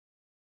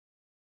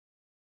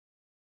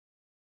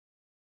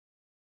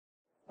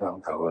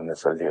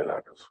صلی اللہ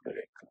رسول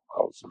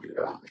اعوذ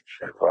باللہ من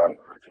الشیطان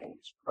الرجیم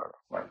بسم اللہ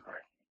الرحمن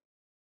الرحیم.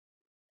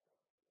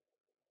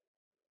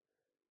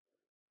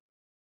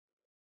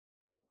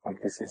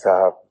 کسی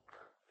صاحب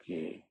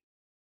کی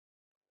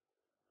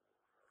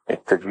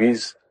ایک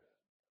تجویز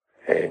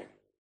ہے،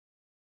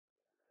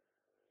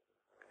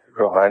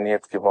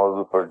 روحانیت کے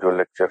موضوع پر جو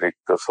لیکچر ایک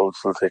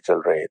تسلسل سے چل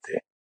رہے تھے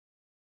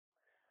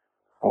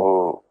وہ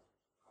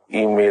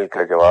ای میل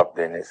کا جواب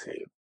دینے سے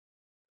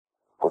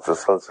وہ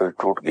تسلسل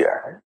ٹوٹ گیا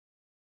ہے،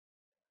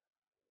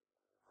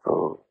 تو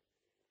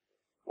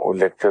وہ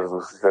لیکچر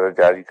دوسری طرح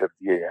جاری کر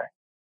دیے جائیں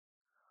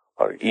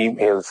اور ای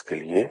میلز کے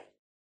لیے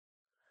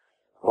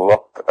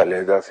وقت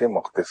علیحدہ سے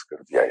مختص کر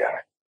دیا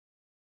جائے.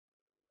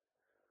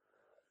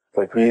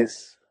 تجویز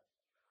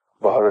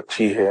بہت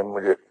اچھی ہے،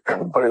 مجھے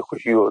بڑی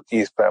خوشی ہوتی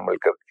ہے اس پہ عمل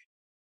کر کے،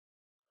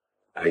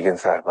 لیکن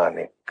صاحبان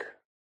ایک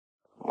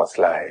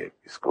مسئلہ ہے،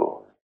 اس کو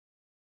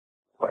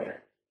میں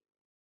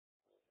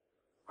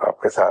آپ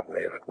کے سامنے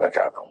رکھنا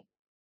چاہتا ہوں.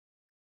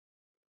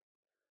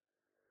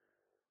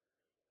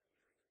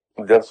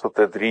 درس و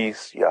تدریس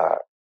یا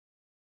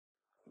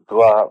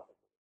دعا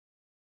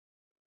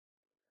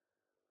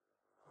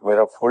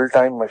میرا فل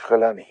ٹائم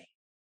مشغلہ نہیں.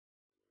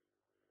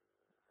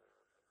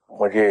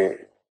 مجھے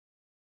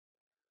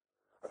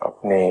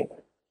اپنے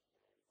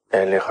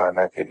اہل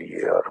خانہ کے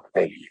لیے اور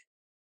اپنے لیے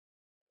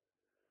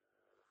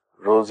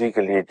روزی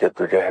کے لیے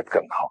جدوجہد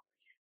کرنا ہو،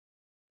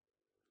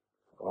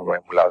 اور میں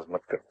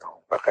ملازمت کرتا ہوں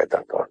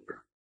باقاعدہ طور پر.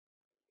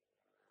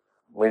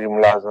 میری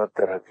ملازمت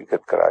در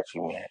حقیقت کراچی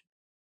میں ہے.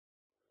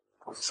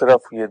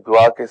 صرف یہ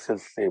دعا کے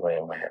سلسلے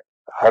میں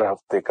ہر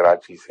ہفتے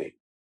کراچی سے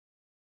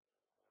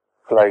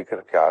فلائی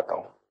کر کے آتا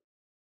ہوں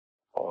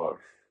اور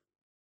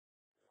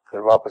پھر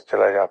واپس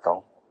چلا جاتا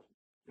ہوں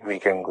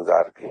ویکینڈ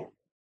گزار کے.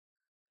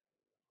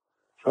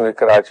 کیونکہ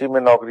کراچی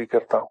میں نوکری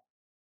کرتا ہوں،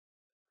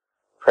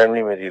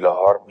 فیملی میری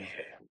لاہور میں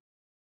ہے،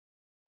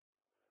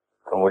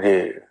 تو مجھے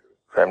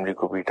فیملی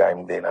کو بھی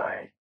ٹائم دینا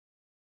ہے.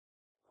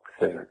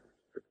 پھر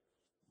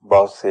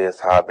بہت سے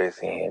اصحاب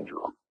ایسے ہیں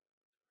جو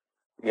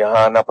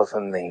یہاں آنا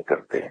پسند نہیں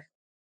کرتے،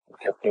 ان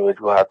کی اپنی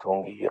وجوہات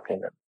ہوں گی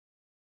یقیناً.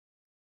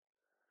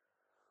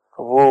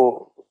 وہ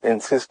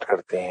انسسٹ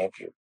کرتے ہیں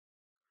کہ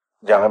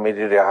جہاں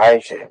میری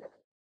رہائش ہے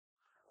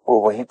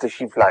وہ وہیں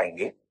تشریف لائیں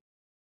گے.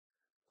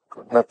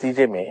 تو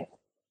نتیجے میں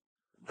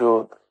جو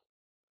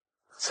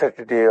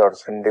سیٹرڈے اور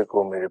سنڈے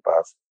کو میرے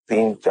پاس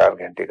 3-4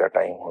 گھنٹے کا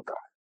ٹائم ہوتا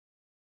ہے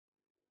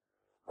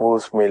وہ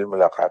اس میل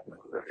ملاقات میں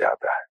گزر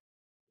جاتا ہے.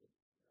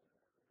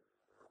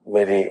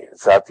 میرے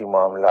ذاتی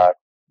معاملات،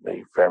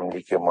 میری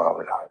فیملی کے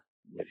معاملات،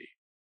 میرے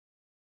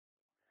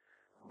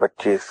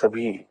بچے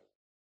سبھی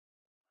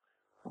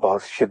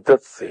بہت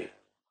شدت سے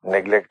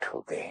نیگلیکٹ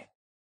ہوتے ہیں.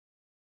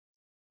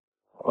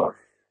 اور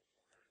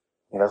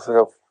نہ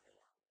صرف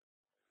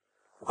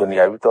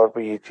دنیاوی طور پہ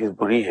یہ چیز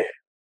بری ہے،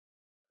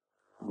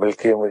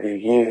 بلکہ مجھے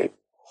یہ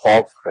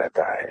خوف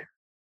رہتا ہے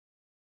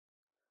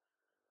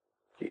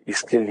کہ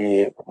اس کے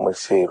لیے مجھ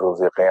سے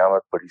روز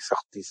قیامت بڑی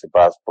سختی سے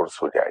باز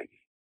پرس ہو جائے گی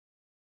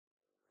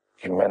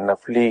کہ میں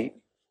نفلی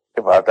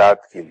عبادات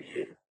کے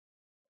لیے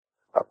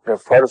اپنے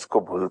فرض کو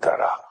بھولتا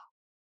رہا،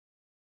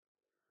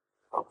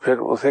 اور پھر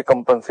اسے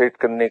کمپنسیٹ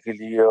کرنے کے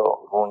لیے اور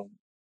ان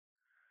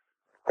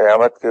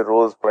قیامت کے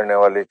روز پڑنے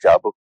والے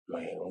چابک جو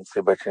ہیں ان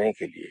سے بچنے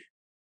کے لیے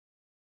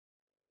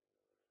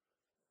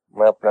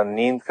میں اپنا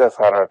نیند کا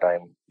سارا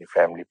ٹائم اپنی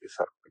فیملی پہ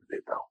صرف کر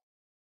دیتا ہوں.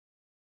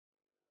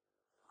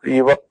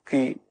 یہ وقت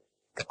کی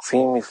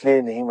تقسیم اس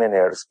لیے نہیں میں نے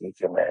عرض کی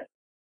کہ میں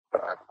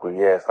آپ کو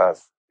یہ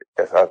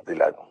احساس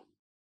دلا دوں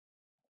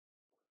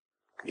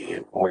کہ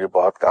مجھے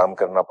بہت کام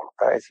کرنا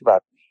پڑتا ہے، ایسی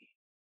بات نہیں،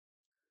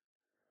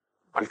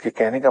 بلکہ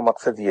کہنے کا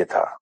مقصد یہ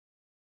تھا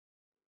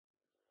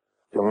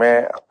کہ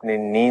میں اپنی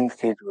نیند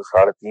کے جو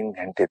 3.5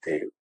 گھنٹے تھے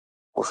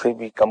اسے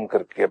بھی کم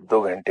کر کے اب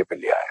 2 گھنٹے پہ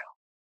لے آیا.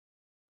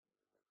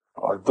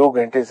 اور 2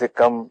 گھنٹے سے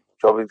کم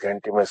 24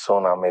 گھنٹے میں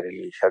سونا میرے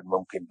لیے شاید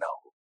ممکن نہ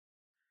ہو.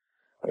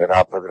 اگر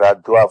آپ حضرات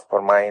دعا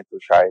فرمائیں تو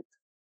شاید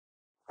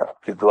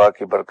آپ کی دعا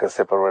کی برکت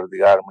سے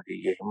پروردگار مجھے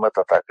یہ ہمت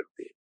عطا کر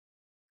دے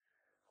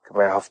کہ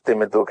میں ہفتے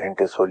میں 2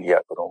 گھنٹے سو لیا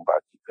کروں.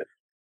 باقی پھر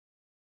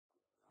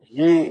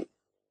یہ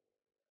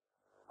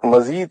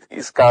مزید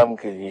اس کام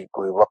کے لیے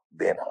کوئی وقت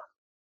دینا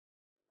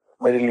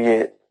میرے لیے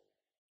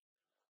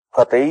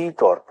قطعی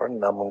طور پر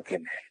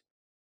ناممکن ہے،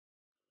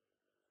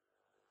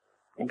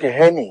 کیونکہ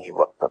ہے نہیں یہ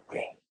وقت اب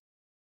کہیں.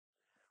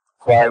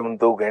 سوائے ان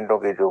 2 گھنٹوں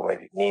کے جو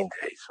میری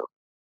نیند ہے اس وقت.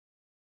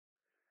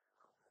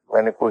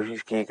 میں نے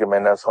کوشش کی کہ میں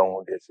نہ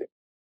سوؤں، جیسے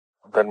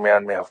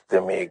درمیان میں ہفتے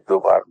میں 1-2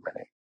 بار میں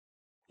نے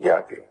کیا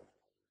کہ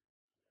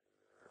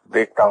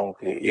دیکھتا ہوں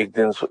کہ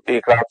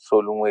ایک رات سو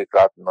لوں، ایک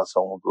رات نہ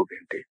سوؤں 2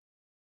 گھنٹے.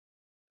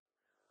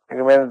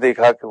 لیکن میں نے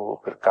دیکھا کہ وہ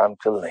پھر کام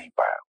چل نہیں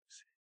پایا مجھ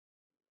سے.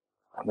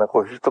 میں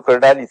کوشش تو کر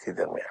ڈالی تھی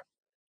درمیان،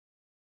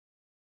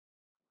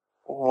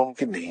 وہ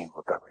ممکن نہیں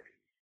ہوتا. میرے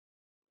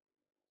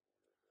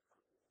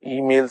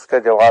ای میلز کا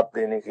جواب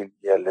دینے کے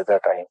لیے علیحدہ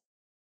ٹائم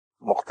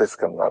مختص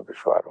کرنا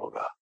دشوار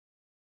ہوگا.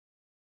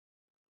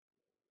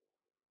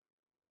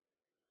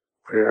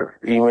 پھر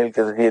ای میل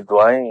کے ذریعے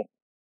دعائیں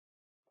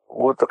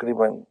وہ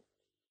تقریباً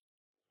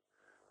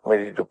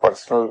میری جو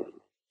پرسنل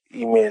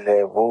ای میل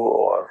ہے وہ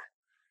اور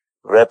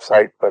ویب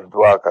سائٹ پر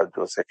دعا کا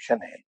جو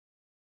سیکشن ہے،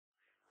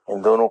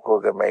 ان دونوں کو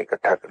اگر میں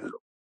اکٹھا کر لوں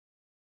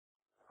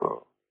تو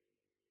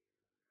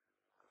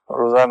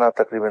روزانہ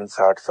تقریباً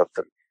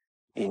 60-70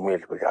 ای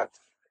میل ہو جاتی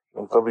ہے،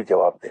 ان کو بھی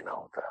جواب دینا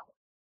ہوتا ہے۔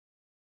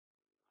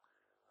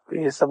 تو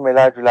یہ سب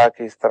ملا جلا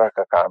کے اس طرح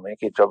کا کام ہے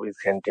کہ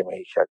 24 گھنٹے میں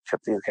ہی شاید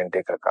 36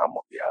 گھنٹے کا کام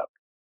ہو گیا،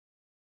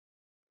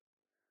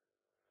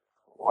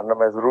 ورنہ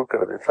میں ضرور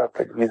کر دیتا۔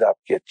 تجویز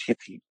آپ کی اچھی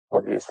تھی،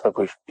 مجھے اس میں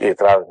کوئی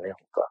اعتراض نہیں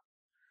ہوتا،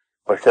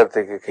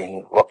 بشرطے کہ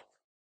کہیں وقت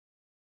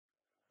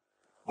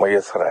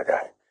میسر آ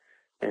جائے۔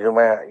 یہ جو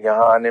میں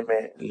یہاں آنے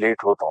میں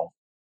لیٹ ہوتا ہوں،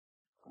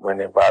 میں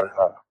نے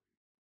بارہا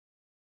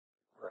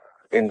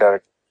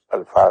انڈائریکٹ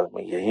الفاظ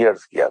میں یہی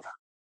عرض کیا تھا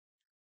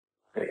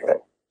کہ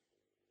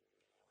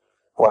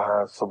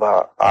وہاں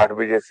صبح 8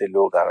 بجے سے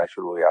لوگ آنا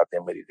شروع ہو جاتے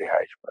ہیں میری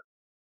رہائش پر،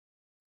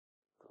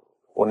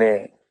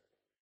 انہیں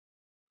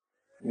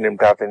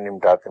نمٹاتے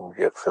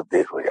مجھے اکثر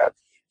دیر ہو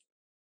جاتی ہے۔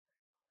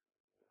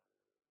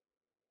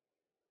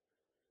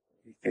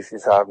 کسی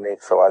صاحب نے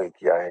ایک سوال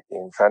کیا ہے کہ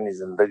انسانی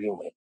زندگی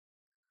میں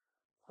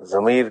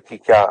ضمیر کی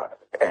کیا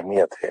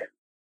اہمیت ہے؟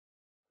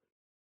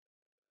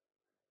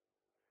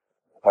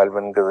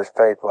 غالباً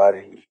گزشتہ اتوار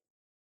ہی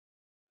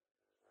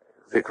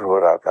ذکر ہو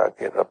رہا تھا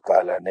کہ رب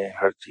تعالیٰ نے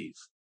ہر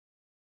چیز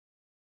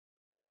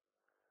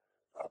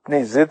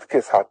اپنی ضد کے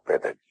ساتھ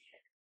پیدا کی،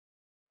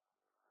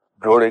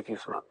 جوڑے کی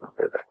صورت میں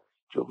پیدا کی۔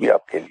 جو بھی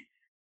آپ کے لیے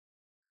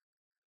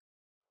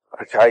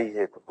اچھائی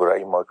ہے تو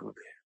برائی موجود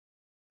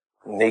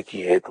ہے،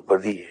 نیکی ہے تو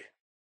بدی ہے،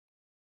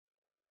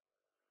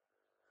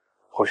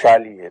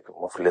 خوشحالی ہے تو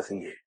مفلسی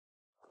ہے،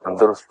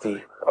 تندرستی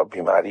اور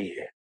بیماری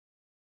ہے۔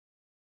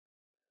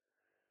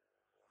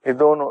 یہ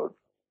دونوں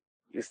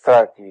اس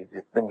طرح کی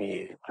جتنے بھی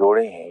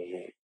جوڑے ہیں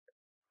یہ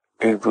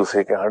ایک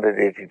دوسرے کے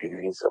 180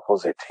 ڈگریز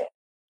اپوزٹ ہیں۔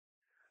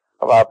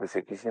 اب آپ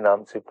اسے کسی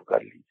نام سے پکار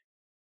لیجیے،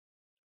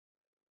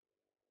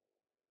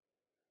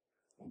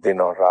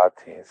 دن اور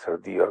رات ہے،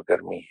 سردی اور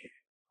گرمی ہے،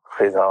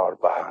 خزاں اور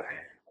بہار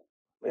ہے،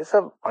 یہ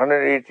سب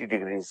 180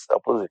 ڈگریز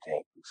اپوزٹ ہیں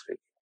ایک دوسرے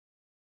کے۔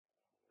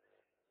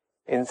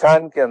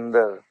 انسان کے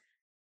اندر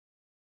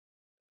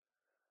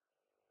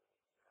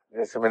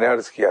جیسے میں نے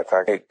عرض کیا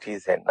تھا کہ ایک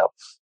چیز ہے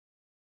نفس،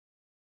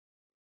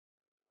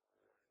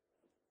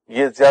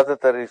 یہ زیادہ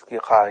تر اس کی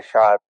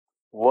خواہشات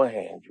وہ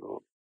ہیں جو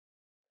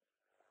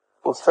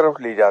اس طرف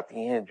لے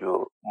جاتی ہیں جو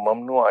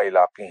ممنوع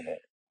علاقے ہیں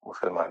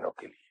مسلمانوں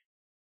کے لیے،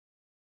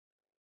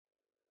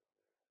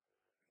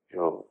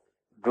 جو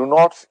ڈو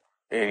ناٹ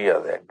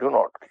ایریاز ہیں، ڈو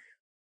ناٹ کے۔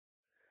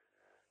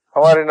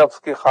 ہمارے نفس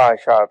کی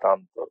خواہشات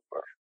عام طور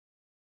پر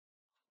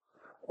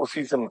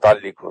اسی سے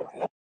متعلق ہوتی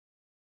ہیں،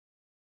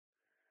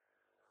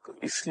 تو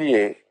اس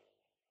لیے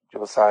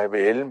جو صاحب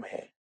علم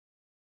ہیں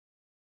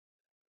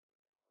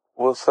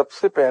وہ سب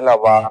سے پہلا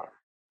وار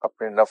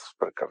اپنے نفس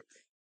پر کرتے ہیں۔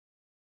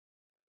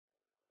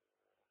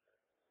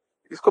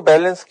 اس کو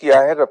بیلنس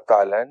کیا ہے رب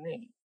تعالیٰ نے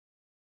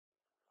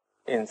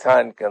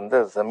انسان کے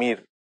اندر ضمیر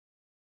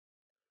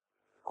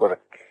کو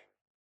رکھ کے،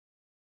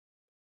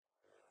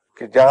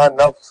 کہ جہاں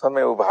نفس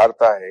ہمیں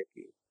ابھارتا ہے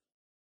کہ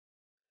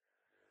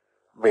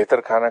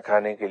بہتر کھانا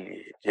کھانے کے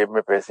لیے جیب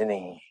میں پیسے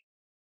نہیں ہیں،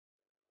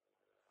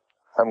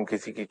 ہم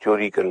کسی کی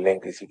چوری کر لیں،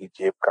 کسی کی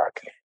جیب کاٹ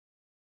لیں،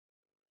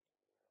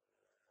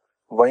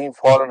 وہیں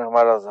فوراً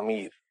ہمارا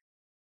ضمیر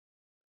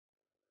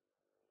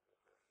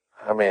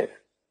ہمیں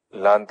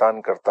لان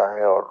تان کرتا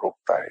ہے اور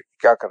روکتا ہے،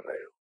 کیا کر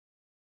رہے ہو،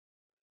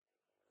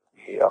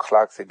 یہ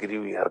اخلاق سے گری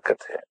ہوئی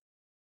حرکت ہے،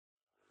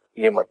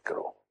 یہ مت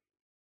کرو۔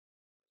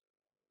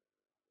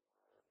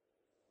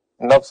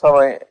 نفس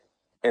ہمیں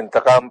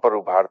انتقام پر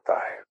ابھارتا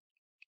ہے،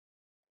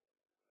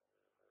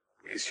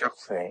 اس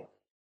شخص نے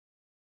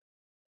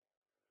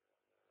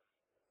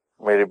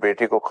میرے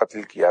بیٹے کو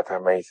قتل کیا تھا،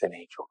 میں اسے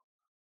نہیں چھوڑوں،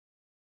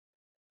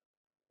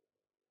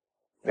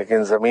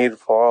 لیکن ضمیر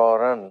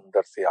فوراً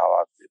اندر سے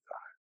آواز دیتا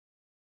ہے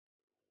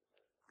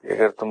کہ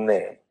اگر تم نے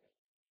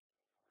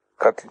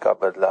قتل کا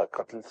بدلہ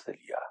قتل سے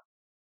لیا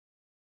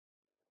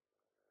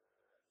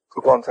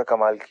تو کون سا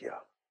کمال کیا،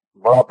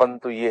 بڑا پن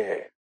تو یہ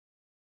ہے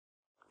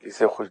کہ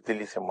اسے خوش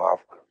دلی سے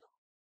معاف کر دو۔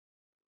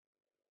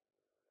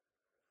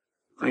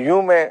 تو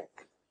یوں میں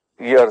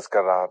یہ عرض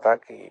کر رہا تھا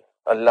کہ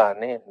اللہ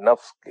نے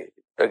نفس کے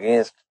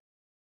against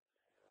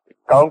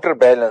counter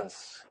balance,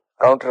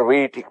 counter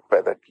weight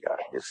پیدا کیا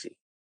ہے، جیسی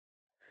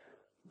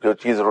جو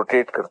چیز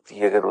روٹیٹ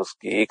کرتی ہے اگر اس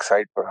کی ایک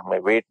سائڈ پر ہمیں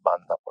ویٹ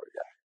باندھنا پڑ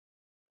جائے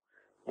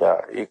یا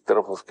ایک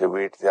طرف اس کے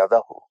ویٹ زیادہ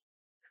ہو،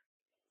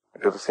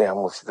 اگر اسے ہم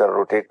اسی طرح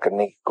روٹیٹ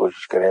کرنے کی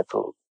کوشش کریں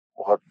تو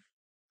بہت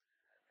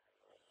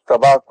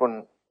تباہ کن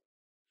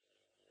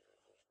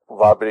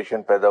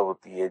وائبریشن پیدا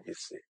ہوتی ہے،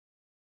 جس سے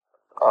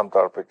عام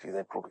طور پہ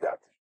چیزیں ٹوٹ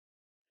جاتی ہیں۔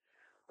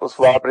 اس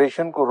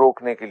وائبریشن کو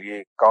روکنے کے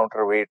لیے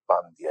کاؤنٹر ویٹ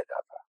باندھ دیا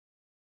جاتا ہے،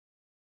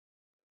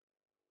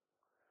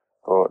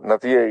 تو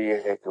نتیجہ یہ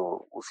ہے کہ وہ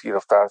اسی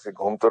رفتار سے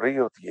گھوم تو رہی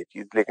ہوتی ہے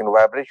چیز، لیکن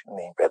وائبریشن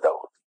نہیں پیدا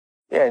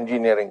ہوتی۔ یہ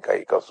انجینئرنگ کا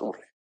ایک اصول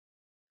ہے،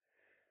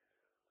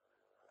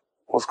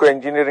 اس کو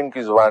انجینئرنگ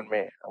کی زبان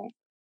میں ہم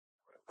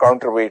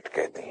کاؤنٹر ویٹ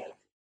کہتے ہیں۔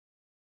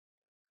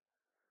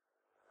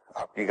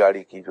 آپ کی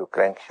گاڑی کی جو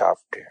کرینک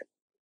شافٹ ہے،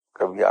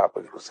 کبھی آپ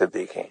اگر اسے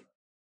دیکھیں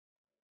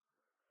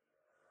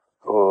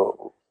تو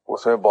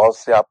اس میں بہت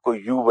سے آپ کو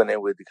یو بنے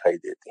ہوئے دکھائی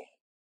دیتے ہیں،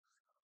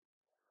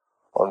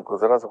 اور ان کو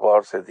ذرا سا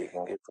غور سے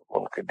دیکھیں گے تو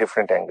ان کے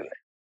ڈفرینٹ اینگل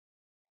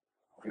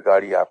ہیں.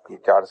 گاڑی آپ کی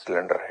 4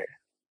 سلنڈر ہے،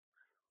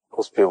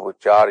 اس پہ وہ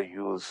 4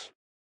 یوز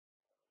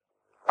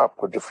آپ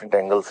کو ڈفرینٹ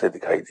اینگل سے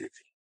دکھائی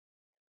دیتی،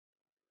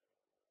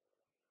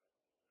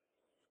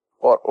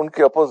 اور ان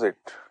کے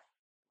اپوزٹ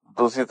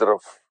دوسری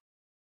طرف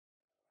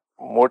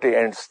موٹے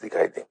اینڈز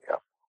دکھائی دیں گے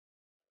آپ.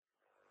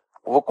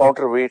 وہ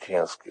کاؤنٹر ویٹ ہیں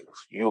اس کے،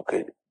 اس یو کے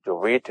جو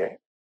ویٹ ہے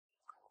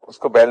اس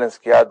کو بیلنس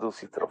کیا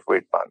دوسری طرف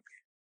ویٹ باندھ کے،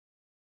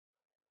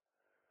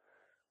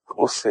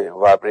 اس سے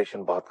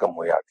وائبریشن بہت کم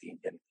ہو جاتی ہے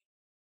انجن.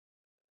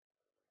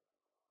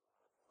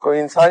 تو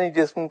انسانی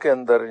جسم کے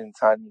اندر،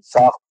 انسانی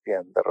ساخت کے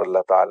اندر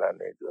اللہ تعالیٰ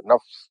نے جو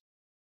نفس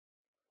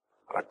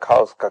رکھا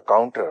اس کا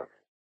کاؤنٹر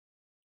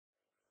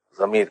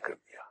ضمیر کر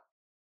دیا.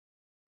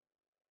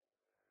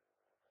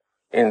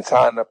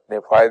 انسان اپنے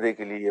فائدے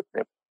کے لیے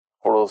اپنے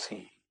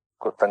پڑوسی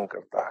کو تنگ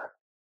کرتا ہے،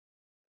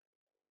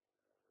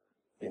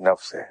 یہ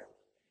نفس ہے،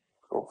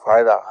 تو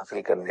فائدہ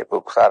حاصل کرنے پہ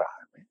اکسا رہا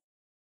ہے ہمیں،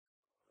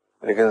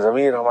 لیکن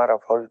ضمیر ہمارا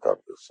فوری طور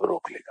پہ اس کو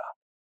روک لے گا.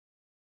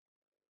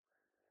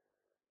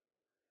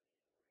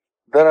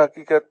 در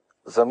حقیقت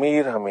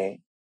ضمیر ہمیں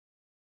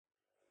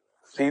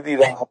سیدھی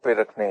راہ پہ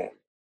رکھنے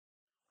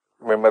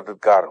میں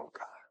مددگار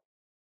ہوتا ہے،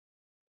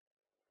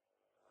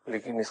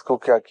 لیکن اس کو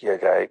کیا کیا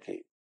جائے کہ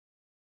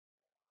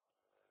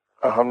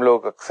ہم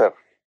لوگ اکثر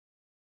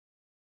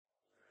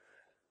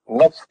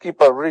نفس کی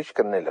پرورش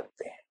کرنے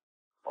لگتے ہیں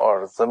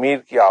اور ضمیر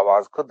کی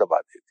آواز کو دبا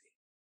دیتے ہیں،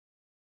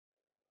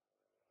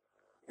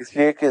 اس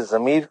لیے کہ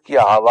ضمیر کی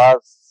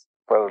آواز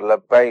پر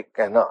لبیک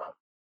کہنا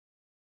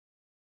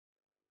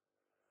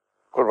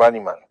قربانی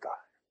مانگتا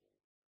ہے،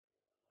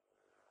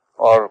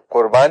 اور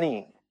قربانی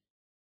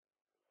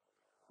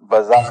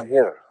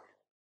بظاہر،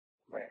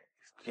 میں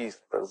اس چیز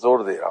پر زور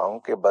دے رہا ہوں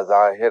کہ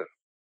بظاہر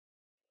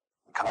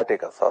گھاٹے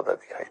کا سودا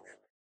دکھائی دیتا،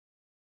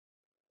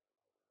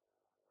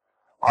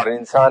 اور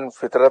انسان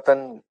فطرتاً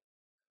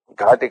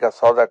گھاٹے کا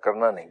سودا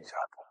کرنا نہیں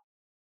چاہتا.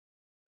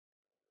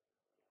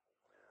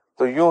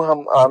 تو یوں ہم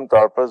عام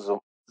طور پر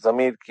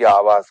ضمیر کی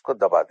آواز کو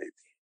دبا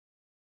دیتے ہیں.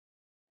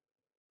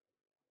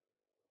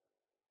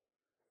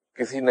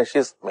 کسی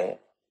نشست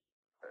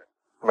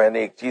میں نے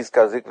ایک چیز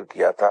کا ذکر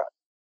کیا تھا،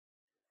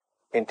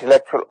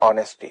 انٹلیکچوئل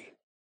آنےسٹی،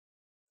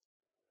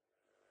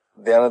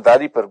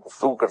 دیانتداری پر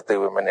گفتگو کرتے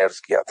ہوئے میں نے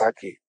عرض کیا تھا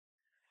کہ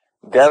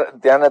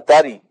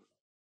دیانتداری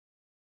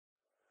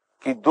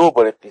کی 2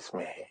 بڑی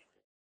قسمیں ہیں.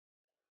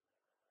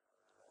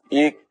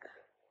 ایک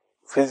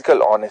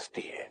فزیکل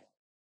آنےسٹی ہے.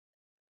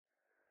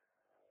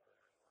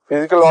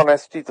 فزیکل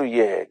آنےسٹی تو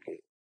یہ ہے کہ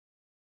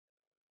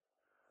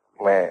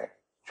میں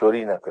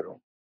چوری نہ کروں،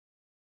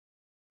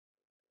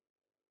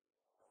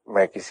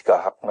 میں کسی کا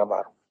حق نہ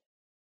ماروں،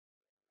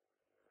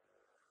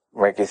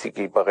 میں کسی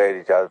کی بغیر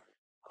اجازت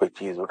کوئی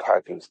چیز اٹھا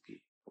کے اس کی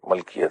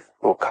ملکیت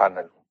وہ کھا نہ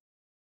لوں.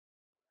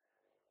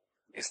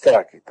 اس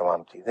طرح کی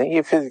تمام چیزیں،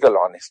 یہ فزیکل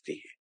آنےسٹی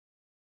ہے.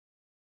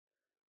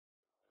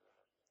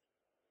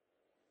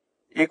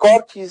 ایک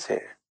اور چیز ہے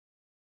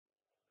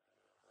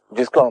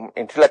جس کو ہم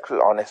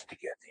انٹلیکچوئل آنےسٹی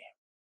کہتے ہیں،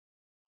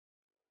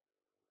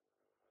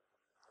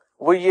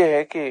 وہ یہ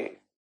ہے کہ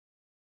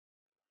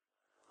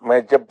میں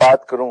جب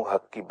بات کروں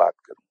حق کی بات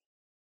کروں،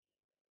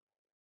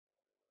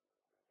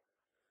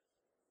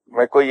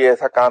 میں کوئی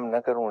ایسا کام نہ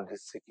کروں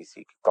جس سے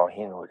کسی کی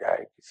توہین ہو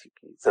جائے، کسی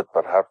کی عزت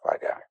پر حرف آ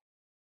جائے،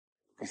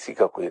 کسی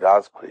کا کوئی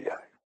راز کھل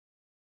جائے،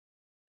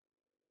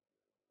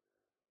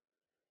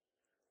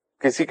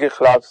 کسی کے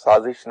خلاف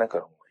سازش نہ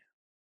کروں،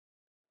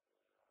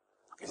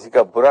 کسی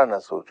کا برا نہ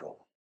سوچوں.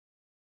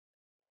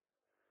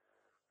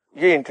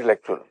 یہ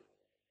انٹلیکچوئل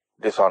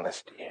ڈس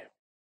آنےسٹی ہے.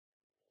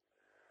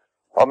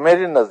 اور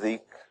میرے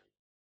نزدیک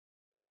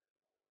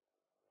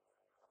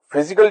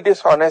فزیکل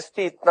ڈس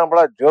آنےسٹی اتنا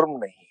بڑا جرم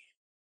نہیں ہے.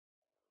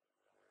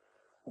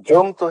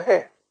 جرم تو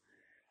ہے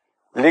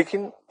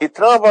لیکن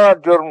اتنا بڑا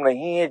جرم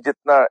نہیں ہے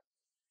جتنا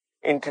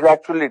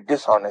انٹلیکچولی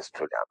ڈس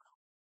آنےسٹ ہو جانا.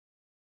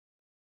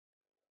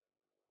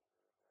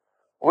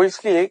 وہ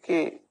اس لیے کہ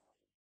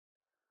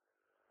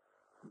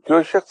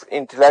جو شخص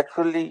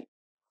انٹلیکچولی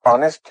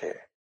آنےسٹ ہے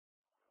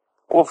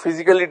وہ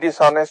فزیکلی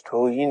ڈس آنےسٹ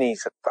ہو ہی نہیں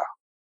سکتا.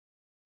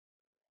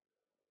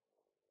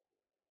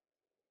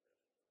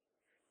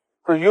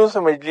 تو یوں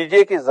سمجھ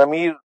لیجئے کہ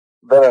ضمیر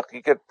در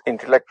حقیقت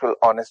انٹلیکچوئل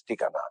آنےسٹی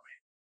کا نام ہے،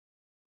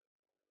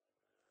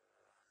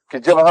 کہ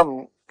جب ہم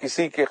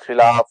کسی کے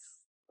خلاف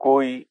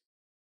کوئی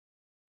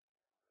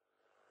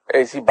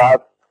ایسی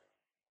بات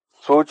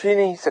سوچ ہی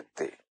نہیں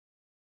سکتے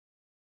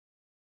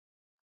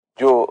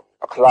جو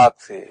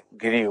اخلاق سے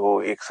گری ہو،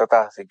 ایک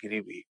سطح سے گری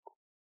ہوئی ہو،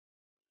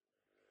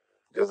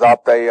 جو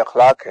ضابطۂ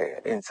اخلاق ہے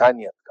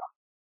انسانیت کا.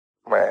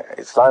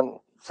 میں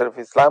صرف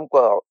اسلام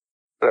کو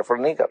ریفر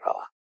نہیں کر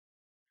رہا،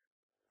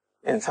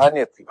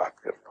 انسانیت کی بات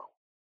کرتا ہوں.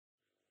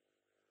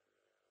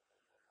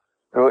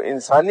 جو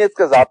انسانیت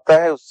کا ضابطہ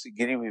ہے اس سے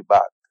گری ہوئی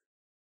بات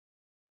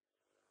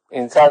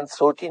انسان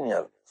سوچ ہی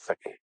نہیں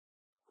سکے،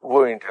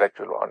 وہ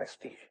انٹلیکچوئل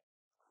آنےسٹی ہے.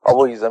 اور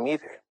وہی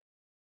ضمیر ہے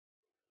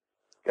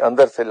کہ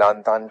اندر سے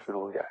لان تان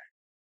شروع ہو جائے،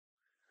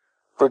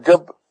 تو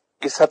جب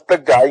اس حد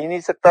تک جا ہی نہیں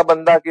سکتا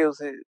بندہ کہ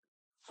اسے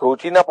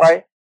سوچ ہی نہ پائے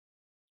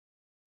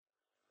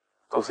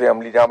تو اسے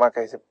عملی جامہ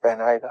کیسے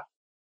پہنائے گا؟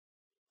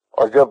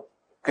 اور جب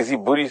کسی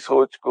بری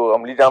سوچ کو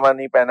عملی جامہ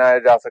نہیں پہنایا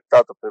جا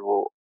سکتا تو پھر وہ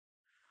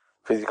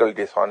فزیکل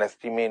ڈس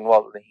آنیسٹی میں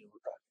انوالو نہیں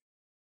ہوتا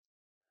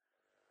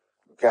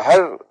کہ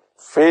ہر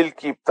فیل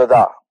کی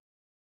ابتدا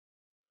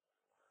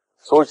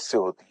سوچ سے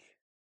ہوتی ہے.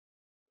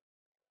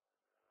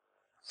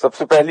 سب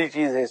سے پہلی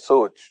چیز ہے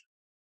سوچ،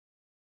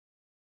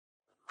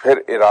 پھر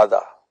ارادہ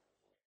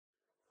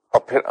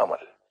اور پھر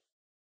عمل.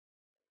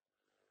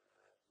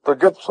 تو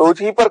جب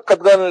سوچ ہی پر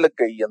قدغن لگ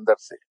گئی، اندر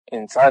سے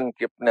انسان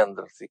کے اپنے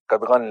اندر سے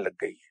قدغن لگ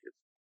گئی ہے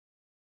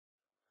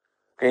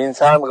کہ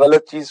انسان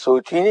غلط چیز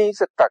سوچ ہی نہیں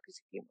سکتا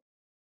کسی کی،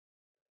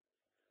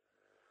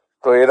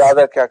 تو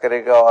ارادہ کیا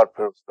کرے گا اور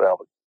پھر اس پہ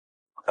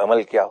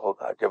عمل کیا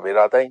ہوگا؟ جب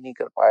ارادہ ہی نہیں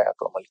کر پایا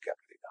تو عمل کیا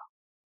کرے گا؟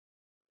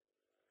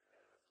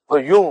 تو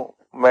یوں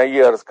میں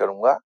یہ عرض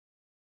کروں گا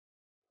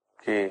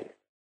کہ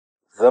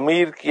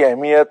ضمیر کی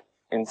اہمیت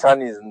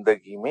انسانی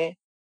زندگی میں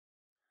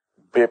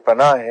بے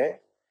پناہ ہے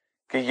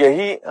کہ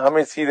یہی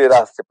ہمیں سیدھے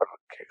راستے پر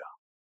رکھے گا.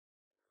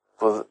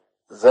 تو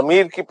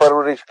ضمیر کی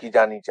پرورش کی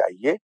جانی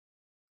چاہیے،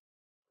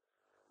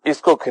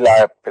 اس کو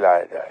کھلایا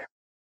پلایا جائے.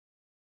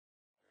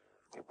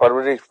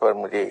 پرورش پر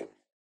مجھے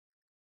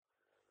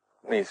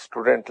اپنی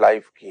اسٹوڈنٹ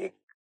لائف کی ایک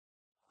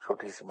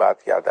چھوٹی سی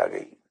بات یاد آ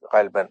گئی.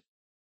 غالباً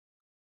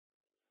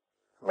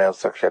میں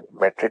اس وقت شاید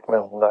میٹرک میں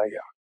ہوں گا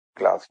یا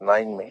کلاس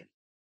 9 میں.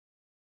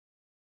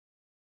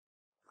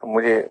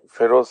 مجھے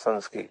فیروز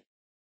سنس کی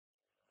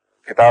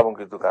کتابوں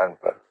کی دکان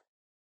پر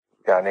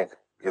جانے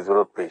کی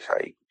ضرورت پیش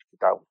آئی، کچھ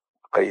کتاب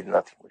خریدنا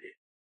تھی مجھے.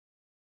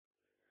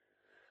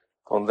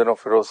 تو ان دنوں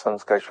فیروز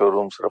سنس کا شو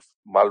روم صرف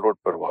مال روڈ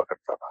پر ہوا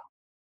کرتا تھا.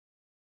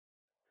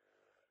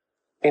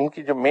 ان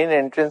کی جو مین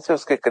انٹرنس ہے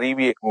اس کے قریب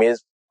ہی ایک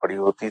میز پڑی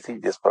ہوتی تھی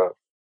جس پر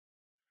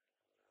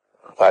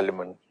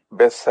غالباً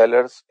بیسٹ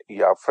سیلرز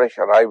یا فریش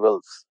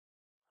ارائیولز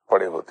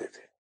پڑے ہوتے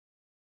تھے.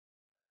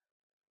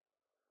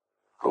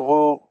 تو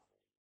وہ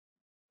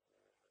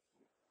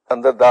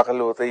اندر داخل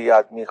ہوتے ہی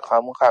آدمی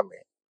خامخواہ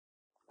میں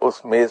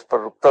اس میز پر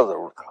رکتا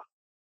ضرور تھا.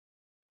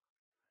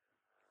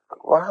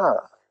 وہاں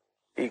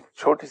ایک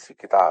چھوٹی سی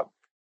کتاب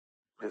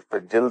جس پر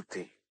جلد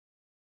تھی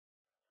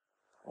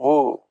وہ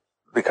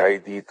دکھائی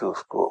دی، تو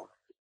اس کو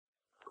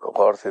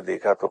غور سے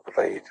دیکھا تو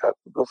پتہ یہ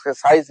چلا اس کے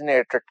سائز نے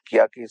اٹریکٹ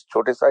کیا کہ اس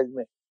چھوٹے سائز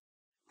میں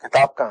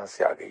کتاب کہاں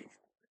سے آ گئی.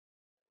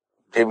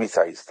 جیبی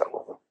سائز تھا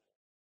وہ.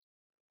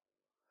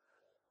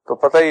 تو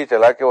پتہ یہ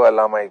چلا کہ وہ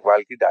علامہ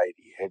اقبال کی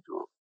ڈائری ہے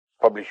جو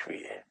پبلش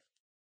ہوئی ہے.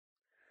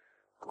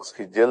 اس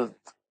کی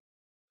جلد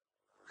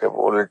جب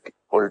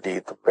الٹی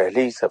تو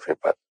پہلے ہی صفحے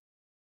پر،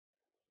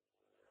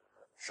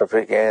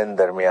 صفحے کے عین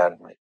درمیان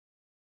میں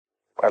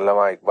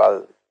علامہ اقبال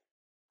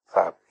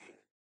صاحب کی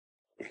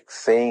ایک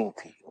سینگ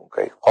تھی، ان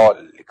کا ایک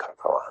قول لکھا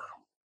تھا وہاں.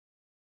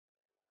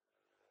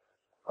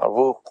 اور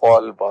وہ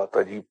قول بہت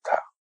عجیب تھا.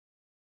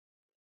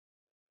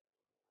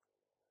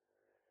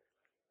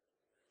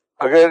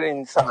 اگر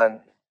انسان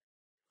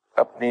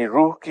اپنی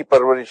روح کی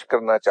پرورش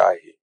کرنا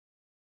چاہے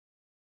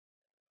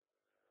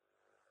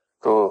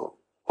تو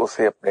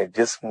اسے اپنے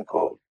جسم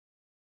کو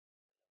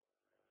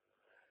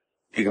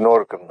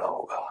اگنور کرنا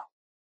ہوگا،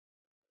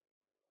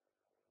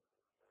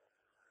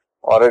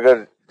 اور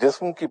اگر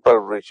جسم کی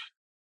پرورش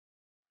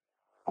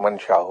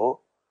منشا ہو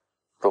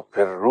تو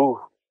پھر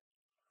روح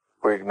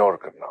کو اگنور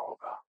کرنا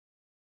ہوگا.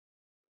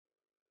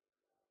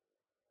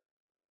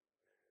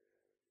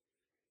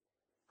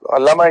 تو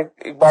علامہ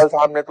اقبال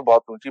صاحب نے تو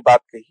بہت اونچی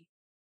بات کہی.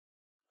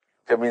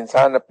 جب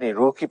انسان اپنی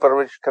روح کی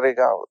پرورش کرے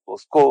گا،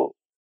 اس کو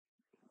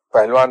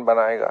پہلوان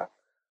بنائے گا،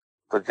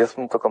 تو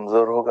جسم تو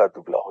کمزور ہوگا،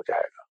 دبلا ہو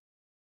جائے گا.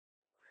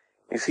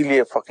 اسی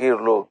لیے فقیر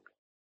لوگ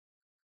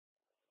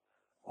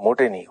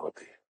موٹے نہیں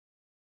ہوتے،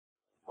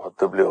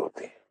 بہت دبلے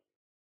ہوتے ہیں.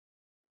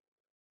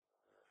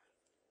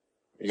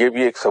 یہ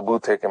بھی ایک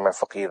ثبوت ہے کہ میں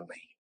فقیر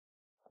نہیں،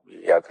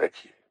 یہ یاد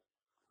رکھیے.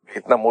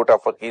 اتنا موٹا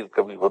فقیر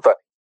کبھی ہوتا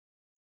نہیں.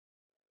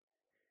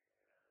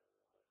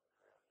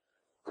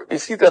 تو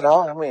اسی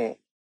طرح ہمیں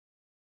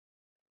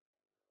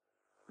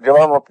جب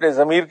ہم اپنے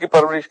ضمیر کی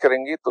پرورش کریں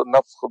گے تو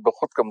نفس خود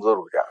بخود کمزور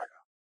ہو جائے گا،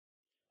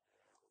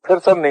 پھر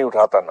سر نہیں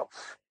اٹھاتا نفس.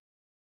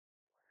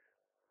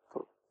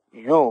 تو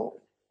یوں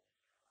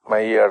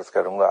میں یہ عرض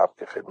کروں گا آپ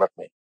کی خدمت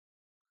میں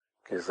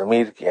کہ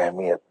ضمیر کی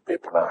اہمیت بے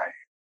پناہ ہے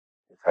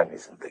انسانی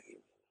زندگی میں.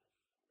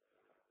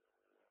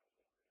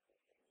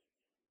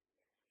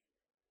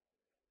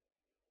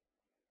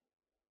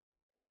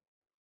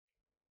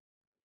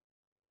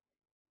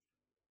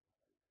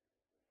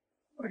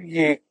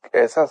 یہ ایک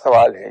ایسا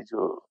سوال ہے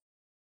جو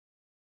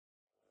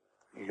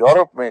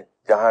یورپ میں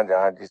جہاں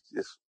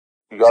جس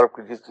یورپ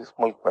کے جس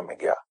ملک میں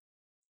گیا،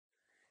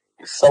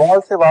 اس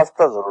سوال سے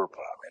واسطہ ضرور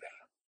پڑا میرا.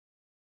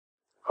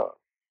 ہاں،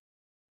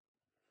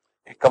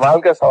 ایک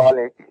کمال کا سوال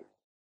ہے کہ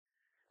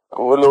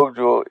وہ لوگ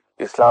جو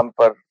اسلام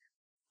پر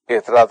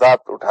اعتراضات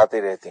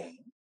اٹھاتے رہتے ہیں،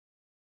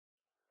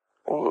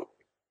 وہ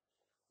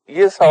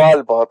یہ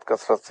سوال بہت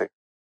کثرت سے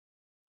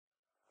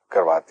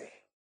کرواتے ہیں.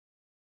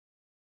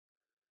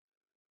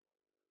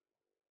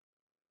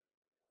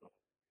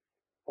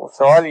 وہ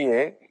سوال یہ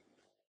ہے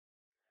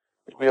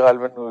بھی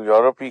غالباً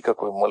یورپی کا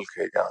کوئی ملک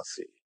ہے جہاں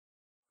سے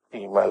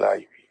ای میل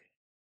آئی ہوئی ہے،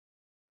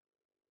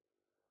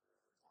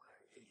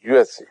 یو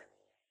ایس سے،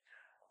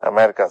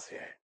 امریکہ سے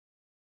ہے.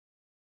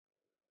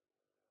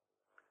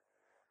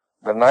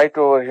 The night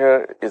over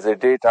here is a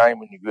daytime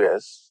in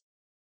US.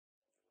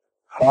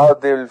 How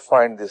they will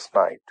find this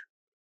night?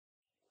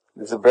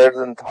 This is better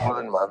than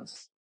 1,000 months.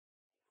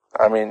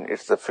 I mean,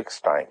 it's a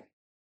fixed time.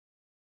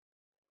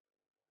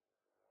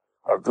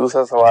 اور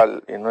دوسرا سوال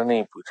انہوں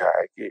نے پوچھا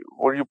ہے کہ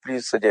would you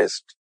please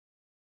suggest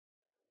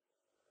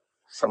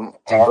some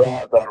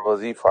عادات اور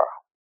وظیفہ،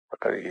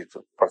 اگر یہ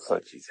تو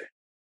پرسنل چیز ہے.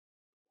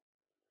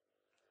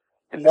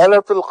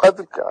 ليلۃ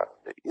القدر کا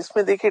اس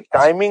میں دیکھیے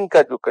ٹائمنگ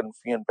کا جو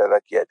کنفیوژن پیدا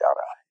کیا جا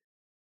رہا ہے،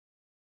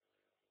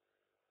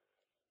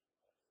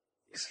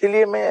 اس کے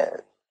لیے میں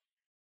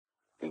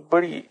ایک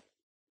بڑی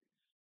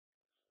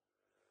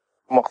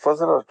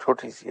مختصر اور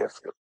چھوٹی سی عرض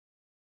کروں.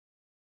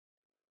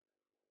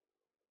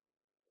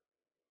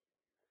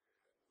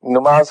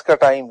 نماز کا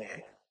ٹائم ہے،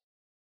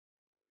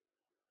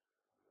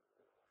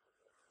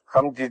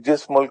 ہم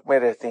جس ملک میں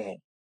رہتے ہیں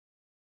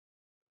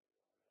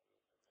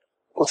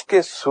اس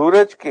کے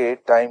سورج کے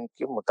ٹائم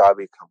کے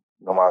مطابق ہم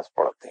نماز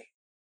پڑھتے ہیں.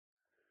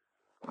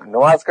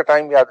 نماز کا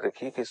ٹائم یاد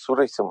رکھیے کہ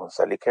سورج سے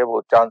منسلک ہے،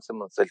 وہ چاند سے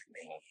منسلک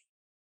نہیں ہے.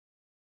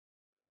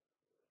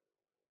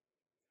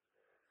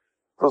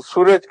 تو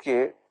سورج کے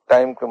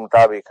ٹائم کے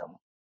مطابق ہم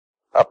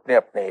اپنے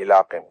اپنے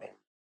علاقے میں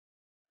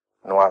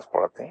نماز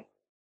پڑھتے ہیں.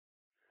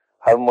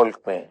 ہر ملک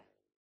میں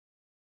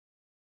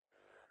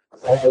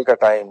ظہر کا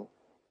ٹائم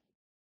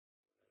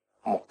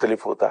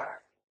مختلف ہوتا ہے،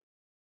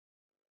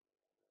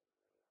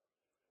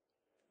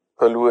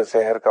 طلوع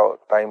سحر کا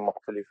ٹائم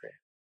مختلف ہے،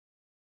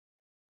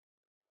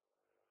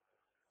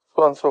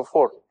 so on so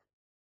forth.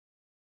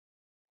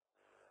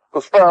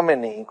 اس پر ہمیں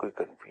نہیں کوئی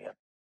کنفیوژن.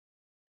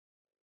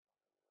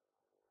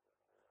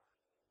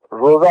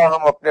 روزہ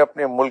ہم اپنے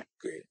اپنے ملک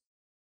کے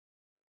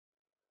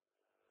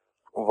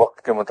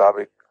وقت کے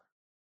مطابق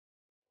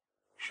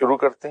شروع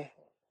کرتے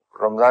ہیں.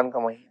 رمضان کا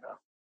مہینہ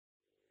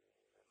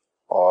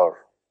اور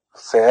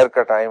سحر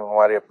کا ٹائم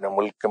ہمارے اپنے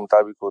ملک کے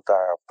مطابق ہوتا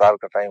ہے، افطار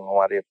کا ٹائم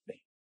ہمارے اپنے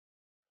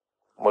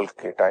ملک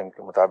کے ٹائم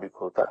کے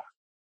مطابق ہوتا ہے.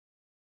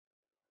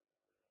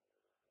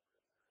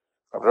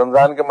 اب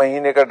رمضان کے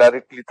مہینے کا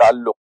ڈائریکٹلی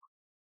تعلق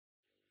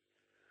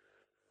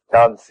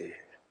چاند سے ہے.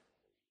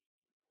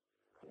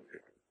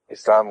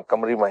 اسلام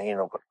قمری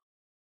مہینوں پر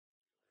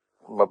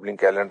مبنی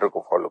کیلنڈر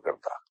کو فالو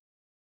کرتا،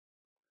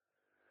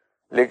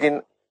 لیکن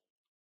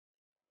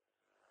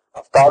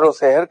افطار و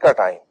سحر کا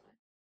ٹائم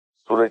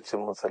سورج سے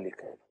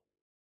منسلک ہے.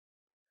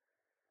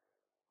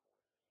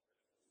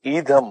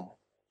 عید ہم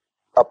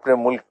اپنے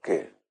ملک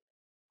کے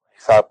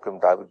حساب کے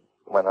مطابق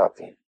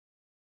مناتے ہیں.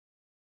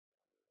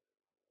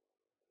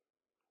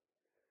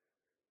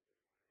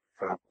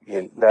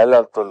 یہ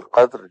ليلۃ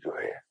القدر جو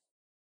ہے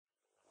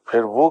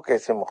پھر وہ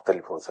کیسے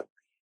مختلف ہو سکتی ہے؟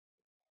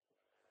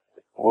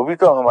 وہ بھی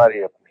تو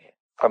ہمارے اپنے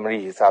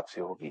قمری حساب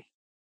سے ہوگی.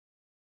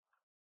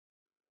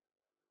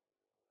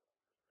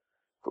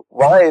 تو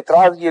وہاں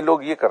اعتراض یہ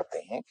لوگ یہ کرتے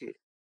ہیں کہ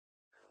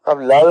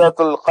اب ليلۃ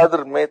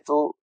القدر میں تو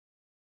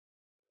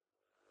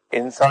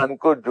انسان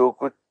کو جو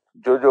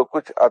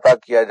کچھ عطا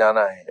کیا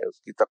جانا ہے، اس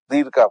کی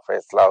تقدیر کا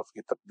فیصلہ، اس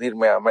کی تقدیر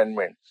میں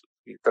امینڈمنٹ، اس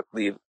کی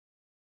تقدیر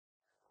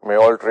میں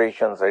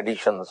آلٹریشنز،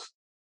 ایڈیشنز،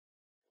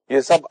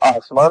 یہ سب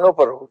آسمانوں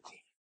پر ہوتی ہیں.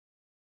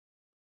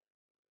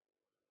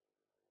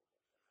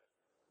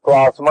 تو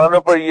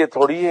آسمانوں پر یہ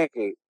تھوڑی ہے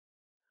کہ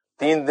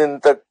 3 دن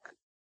تک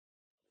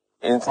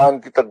انسان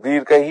کی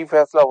تقدیر کا ہی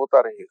فیصلہ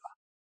ہوتا رہے گا.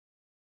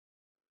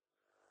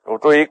 وہ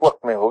تو ایک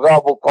وقت میں ہوگا.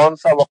 وہ کون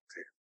سا وقت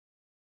ہے؟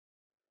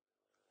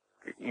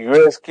 یو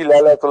ایس کی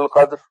ليلۃ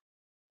القدر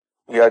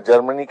یا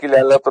جرمنی کی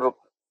ليلۃ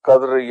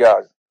القدر یا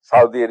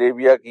سعودی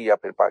عربیہ کی یا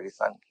پھر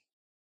پاکستان کی؟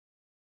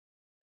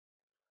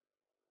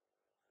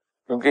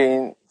 کیونکہ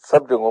ان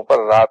سب جگہوں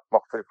پر رات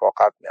مختلف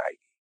اوقات میں آئے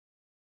گی.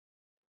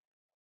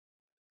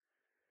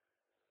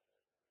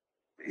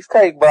 اس کا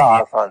ایک بڑا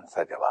آسان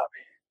سا جواب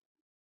ہے،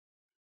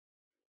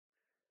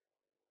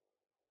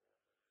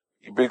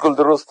 یہ بالکل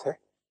درست ہے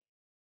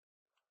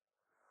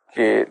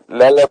کہ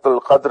ليلۃ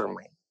القدر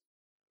میں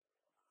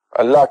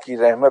اللہ کی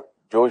رحمت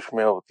جوش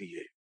میں ہوتی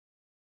ہے،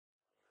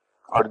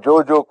 اور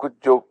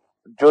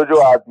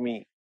جو آدمی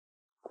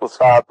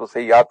اس رات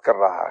اسے یاد کر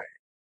رہا ہے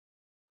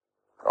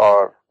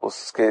اور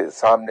اس کے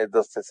سامنے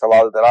دست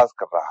سوال دراز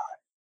کر رہا ہے،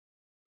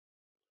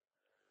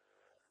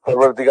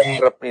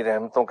 پروردگار اپنی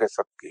رحمتوں کے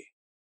صدقے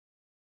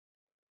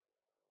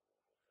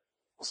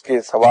اس کے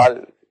سوال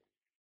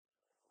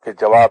کے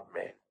جواب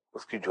میں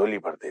اس کی جھولی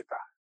بھر دیتا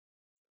ہے،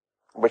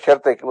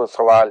 بشرطے کہ وہ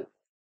سوال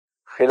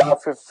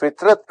خلاف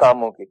فطرت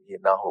کاموں کے لیے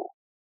نہ ہو.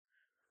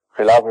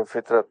 خلاف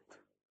فطرت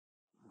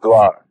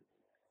دعا،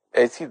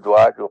 ایسی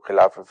دعا جو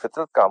خلاف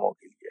فطرت کاموں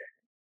کے لیے ہے،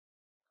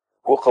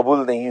 وہ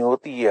قبول نہیں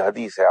ہوتی. یہ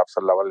حدیث ہے آپ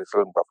صلی اللہ علیہ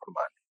وسلم کا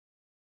فرمان ہے.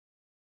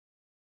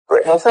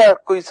 تو ایسا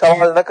کوئی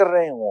سوال نہ کر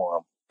رہے ہوں،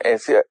 ہم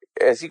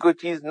ایسی کوئی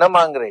چیز نہ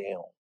مانگ رہے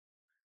ہوں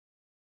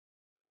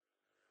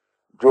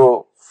جو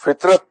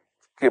فطرت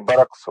کے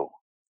برعکس ہو،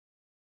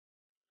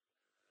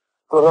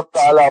 تو رب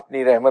تعالیٰ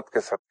اپنی رحمت کے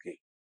صدقے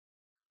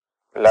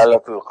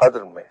لالۃ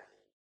القدر میں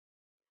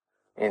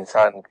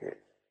انسان کے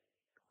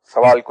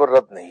سوال کو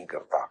رد نہیں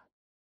کرتا.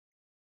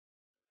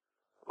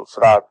 اس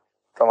رات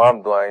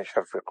تمام دعائیں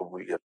شرف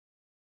قبولیت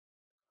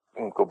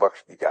ان کو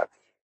بخش دی جاتی.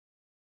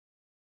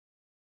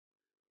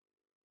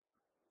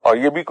 اور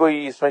یہ بھی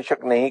کوئی اس میں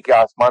شک نہیں کہ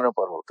آسمانوں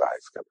پر ہوتا ہے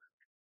اس کا.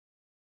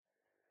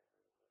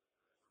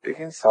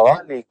 لیکن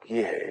سوال ایک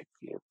یہ ہے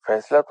کہ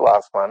فیصلہ تو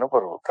آسمانوں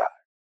پر ہوتا ہے،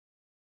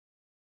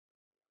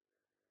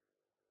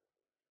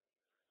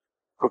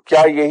 تو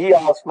کیا یہی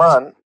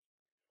آسمان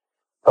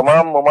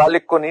تمام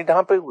ممالک کو نہیں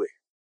ڈھانپے ہوئے؟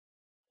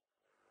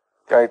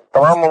 کیا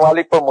تمام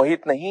ممالک پر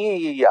محیط نہیں ہے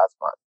یہی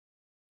آسمان؟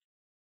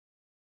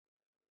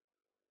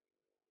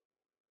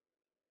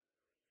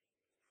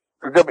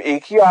 تو جب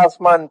ایک ہی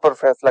آسمان پر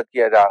فیصلہ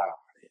کیا جا رہا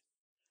ہے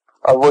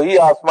اور وہی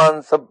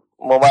آسمان سب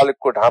ممالک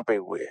کو ڈھانپے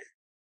ہوئے ہے،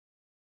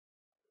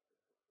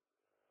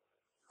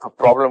 تو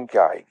پرابلم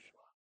کیا آئے گی؟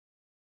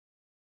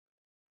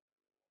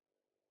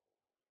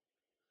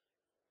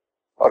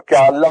 اور کیا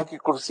اللہ کی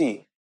کرسی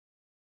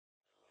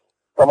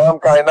تمام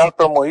کائنات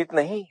پر محیط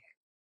نہیں ہے؟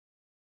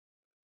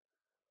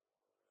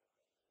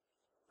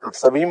 تو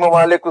سبھی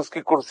ممالک اس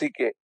کی کرسی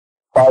کے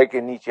پائے کے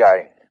نیچے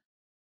آئے ہیں،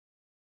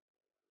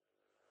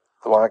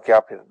 تو وہاں کیا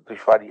پھر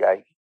دشواری آئے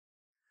گی؟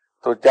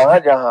 تو جہاں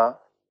جہاں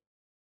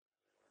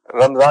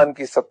رمضان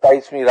کی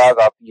 27ویں رات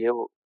آتی ہے،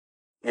 وہ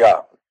یا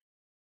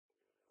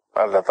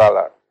اللہ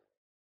تعالیٰ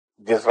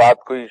جس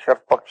رات کو یہ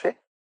شرف بخشے،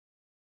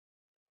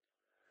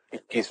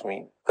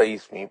 21ویں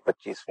 23ویں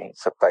 25ویں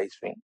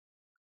 27ویں،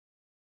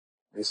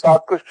 جس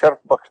رات کو شرف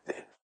بخش دے،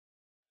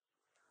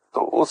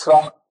 تو اس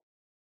رات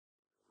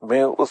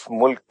میں اس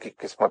ملک کی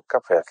قسمت کا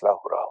فیصلہ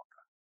ہو رہا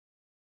ہوتا.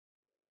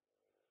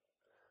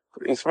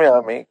 تو اس میں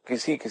ہمیں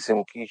کسی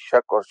قسم کی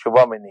شک اور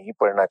شبہ میں نہیں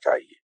پڑنا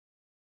چاہیے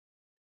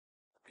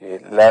کہ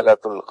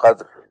لیلۃ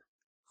القدر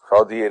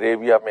سعودی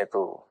عربیہ میں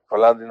تو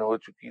فلاں دن ہو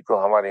چکی،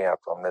 تو ہمارے یہاں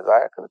تو ہم نے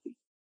ضائع کر دی.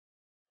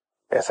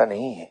 ایسا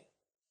نہیں ہے.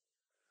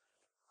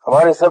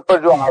 ہمارے سر پر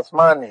جو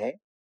آسمان ہے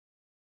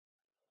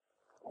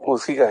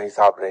اسی کا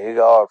حساب رہے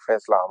گا، اور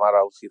فیصلہ ہمارا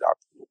اسی رات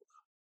کو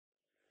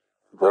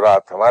ہوگا جو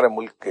رات ہمارے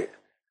ملک کے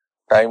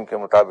ٹائم کے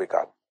مطابق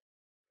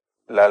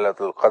لیلۃ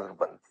القدر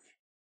بنتی.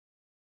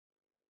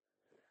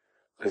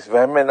 اس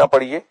وہم میں نہ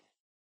پڑیے.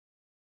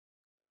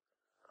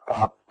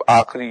 آپ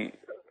آخری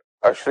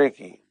عشرے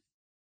کی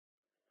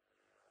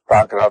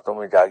پاک راتوں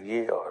میں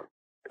جاگیے اور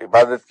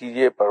عبادت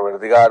کیجیے.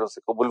 پروردگار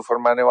اسے قبول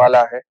فرمانے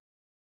والا ہے،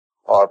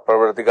 اور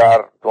پروردگار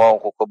دعاؤں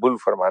کو قبول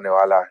فرمانے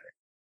والا ہے.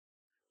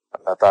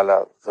 اللہ تعالیٰ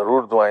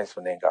ضرور دعائیں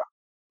سنے گا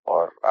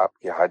اور آپ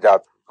کے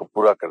حاجات کو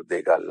پورا کر دے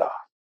گا. اللہ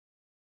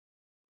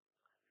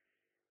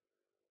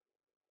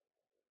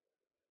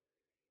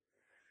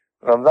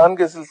رمضان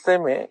کے سلسلے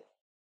میں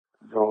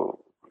جو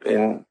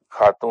ان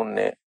خاتون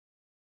نے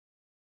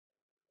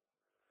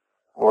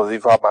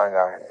وظیفہ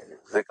مانگا ہے،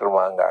 ذکر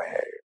مانگا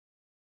ہے،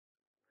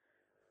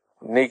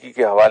 نیکی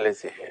کے حوالے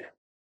سے ہے.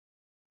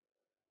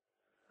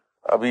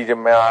 ابھی جب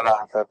میں آ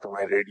رہا تھا تو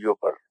میں ریڈیو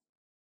پر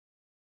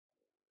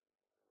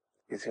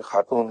کسی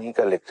خاتون ہی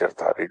کا لیکچر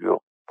تھا، ریڈیو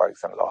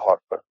پاکستان لاہور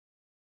پر،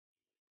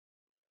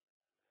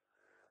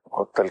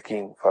 اور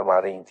تلقین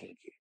فرما رہی تھیں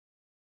کہ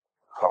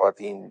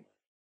خواتین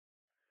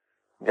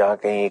جہاں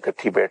کہیں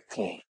اکٹھی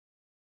بیٹھتی ہیں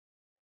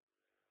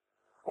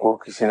وہ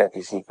کسی نہ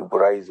کسی کی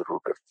برائی ضرور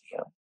کرتی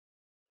ہیں.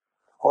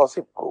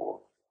 غاصب کو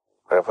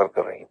ریفر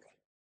کر رہی تھی،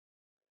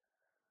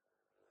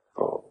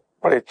 تو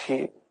بڑی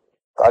اچھی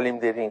تعلیم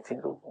دے رہی تھی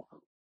لوگوں کو.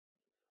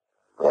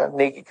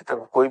 نیکی کی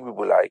طرف کوئی بھی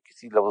بلائے،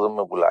 کسی لفظوں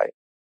میں بلائے،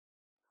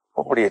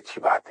 وہ بڑی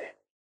اچھی بات ہے.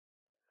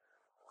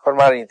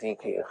 فرما رہی تھی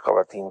کہ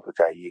خواتین کو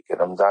چاہیے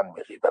کہ رمضان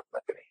میں غیبت نہ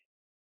کریں.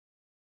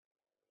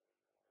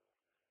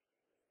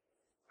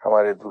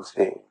 ہمارے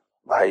دوسرے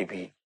بھائی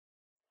بھی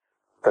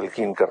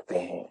تلقین کرتے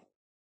ہیں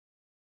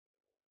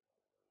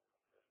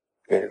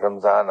کہ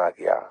رمضان آ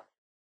گیا،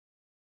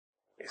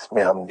 اس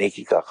میں ہم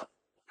نیکی کا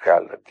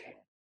خیال رکھیں،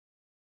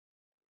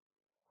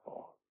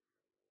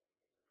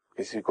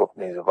 کسی کو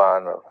اپنی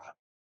زبان اور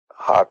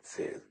ہاتھ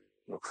سے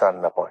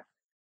نقصان نہ پہنچے.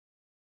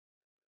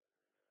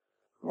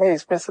 میں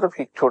اس میں صرف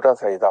ایک چھوٹا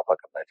سا اضافہ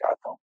کرنا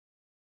چاہتا ہوں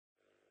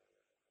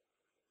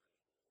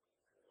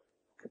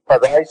کہ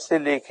پیدائش سے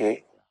لے کے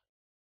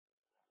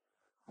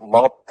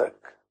موت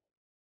تک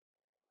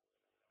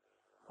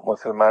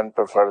مسلمان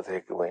پر فرض ہے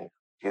کہ وہ ان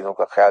چیزوں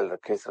کا خیال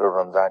رکھے. صرف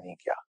رمضان ہی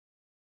کیا،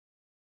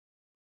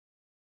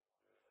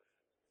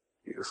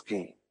 کہ اس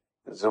کی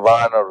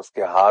زبان اور اس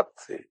کے ہاتھ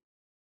سے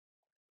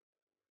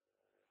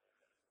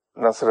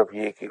نہ صرف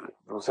یہ کہ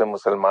دوسرے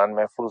مسلمان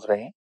محفوظ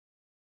رہیں،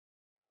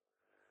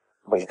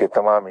 بلکہ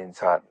تمام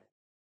انسان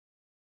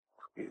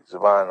اس کی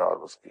زبان اور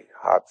اس کے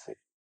ہاتھ سے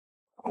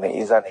انہیں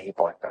ایذا نہیں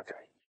پہنچنا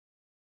چاہیے.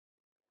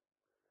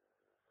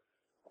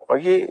 اور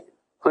یہ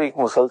تو ایک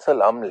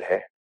مسلسل عمل ہے.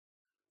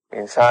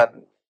 انسان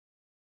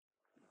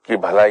کی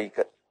بھلائی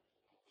کا،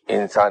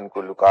 انسان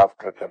کو لک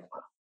آفٹر کرنا،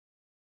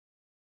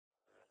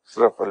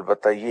 صرف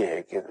البتہ یہ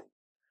ہے کہ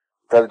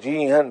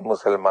ترجیحاً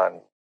مسلمان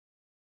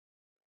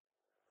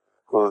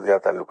کو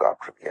زیادہ لک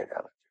آفٹر کیا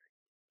جانا چاہیے.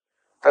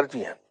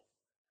 ترجیحاً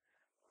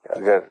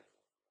اگر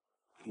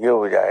یہ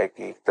ہو جائے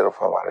کہ ایک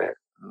طرف ہمارے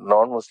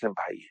نان مسلم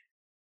بھائی ہے،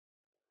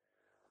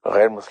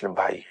 غیر مسلم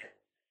بھائی ہے،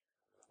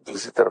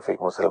 دوسری طرف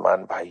ایک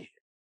مسلمان بھائی ہے،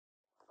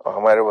 اور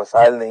ہمارے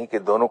وسائل نہیں کہ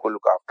دونوں کو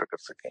لک آفٹر کر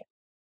سکیں،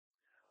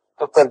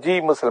 تو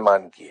ترجیح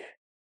مسلمان کی ہے،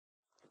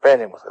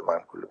 پہلے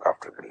مسلمان کو لک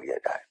آفٹر کر لیا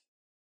جائے۔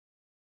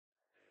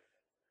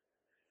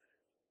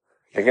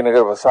 لیکن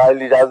اگر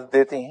وسائل اجازت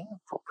دیتے ہیں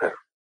تو پھر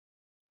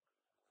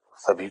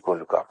سبھی کو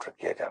لک آفٹر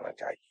کیا جانا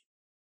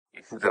چاہیے۔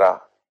 اسی طرح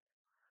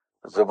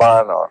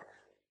زبان اور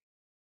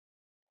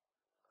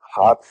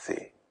ہاتھ سے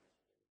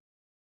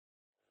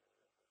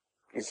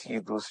کسی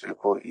دوسرے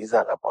کو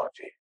ایذا نہ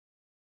پہنچے،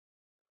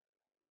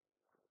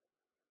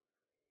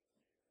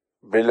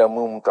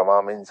 بالعموم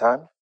تمام انسان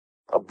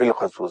اور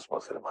بالخصوص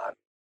مسلمان۔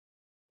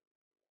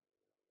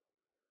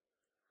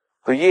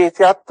 تو یہ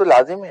احتیاط تو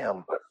لازم ہے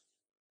ہم پر،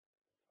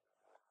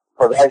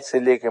 پیدائش سے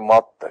لے کے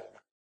موت تک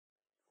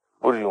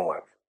پوری عمر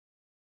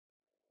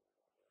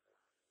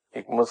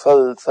ایک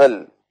مسلسل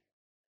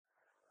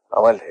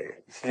عمل ہے۔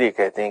 اس لیے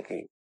کہتے ہیں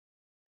کہ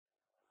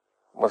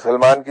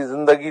مسلمان کی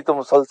زندگی تو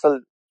مسلسل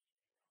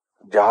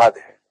جہاد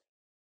ہے۔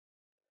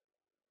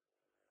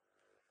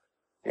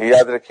 یہ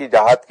یاد رکھیے،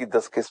 جہاد کی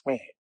 10 قسمیں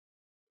ہیں،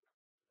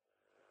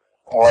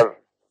 اور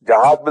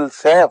جہاد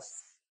بالسیف،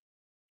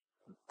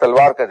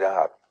 تلوار کا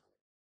جہاد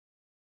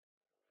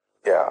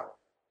یا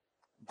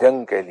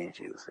جنگ کہہ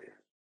لیجیے اسے،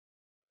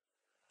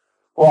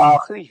 وہ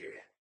آخری ہے۔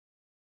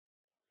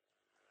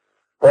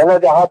 پہلا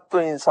جہاد تو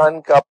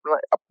انسان کا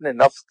اپنے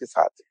نفس کے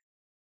ساتھ ہے۔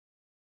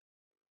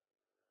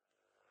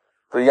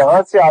 تو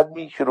یہاں سے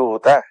آدمی شروع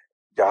ہوتا ہے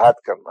جہاد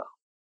کرنا۔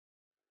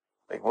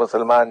 ایک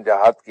مسلمان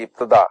جہاد کی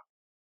ابتدا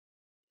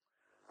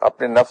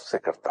اپنے نفس سے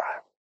کرتا ہے،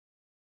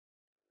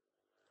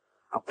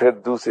 اور پھر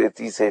دوسرے،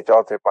 تیسرے،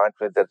 چوتھے،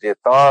 پانچویں درجے،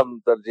 تمام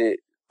درجے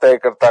طے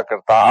کرتا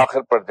کرتا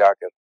آخر پر جا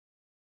کر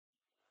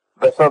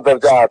 10واں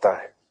درجہ آتا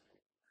ہے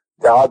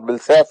جہاد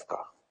بالسیف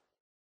کا،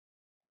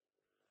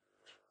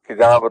 کہ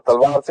جہاں وہ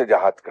تلوار سے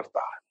جہاد کرتا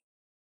ہے۔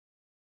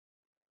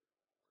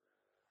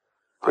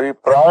 تو یہ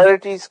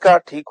پرائرٹیز کا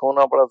ٹھیک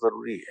ہونا بڑا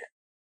ضروری ہے۔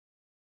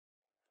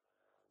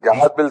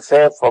 جہاد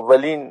بالسیف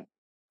اولین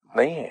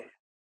نہیں ہے،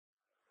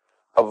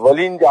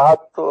 اولین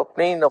جہاد تو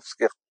اپنے ہی نفس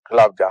کے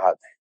خلاف جہاد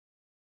ہے۔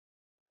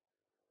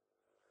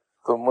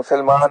 تو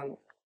مسلمان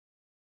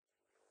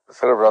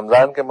صرف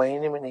رمضان کے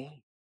مہینے میں نہیں،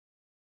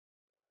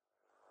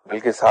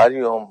 بلکہ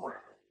ساری عمر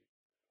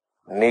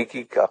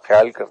نیکی کا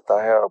خیال کرتا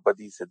ہے اور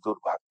بدی سے دور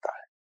بھاگتا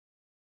ہے۔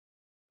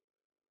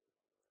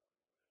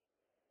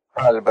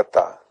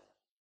 البتہ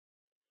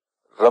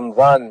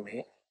رمضان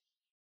میں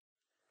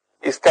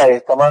اس کا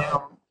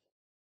اہتمام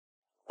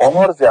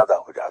اور زیادہ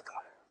ہو جاتا ہے۔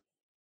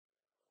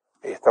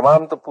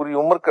 اہتمام تو پوری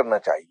عمر کرنا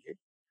چاہیے،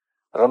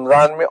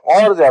 رمضان میں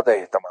اور زیادہ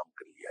اہتمام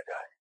کر لیا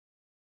جائے۔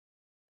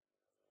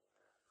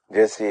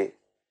 جیسے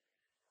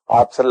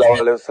آپ صلی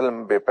اللہ علیہ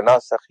وسلم بے پناہ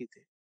سخی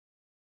تھے،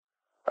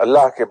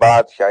 اللہ کے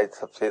بعد شاید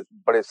سب سے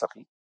بڑے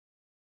سخی،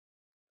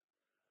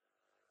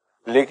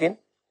 لیکن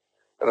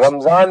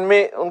رمضان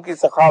میں ان کی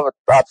سخاوت،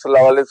 آپ صلی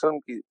اللہ علیہ وسلم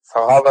کی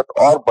سخاوت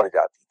اور بڑھ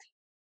جاتی تھی،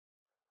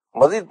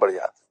 مزید بڑھ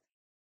جاتی۔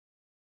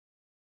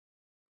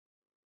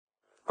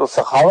 تو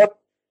سخاوت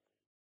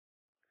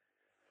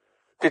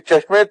کے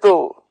چشمے تو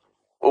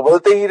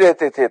ابلتے ہی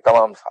رہتے تھے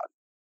تمام سال،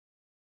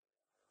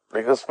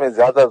 لیکن اس میں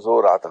زیادہ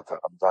زور آتا تھا،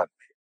 رمضان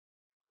میں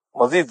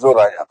مزید زور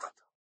آ جاتا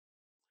تھا۔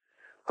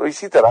 تو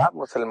اسی طرح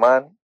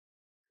مسلمان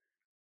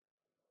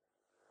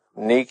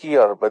نیکی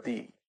اور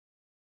بدی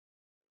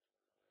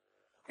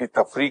کی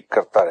تفریق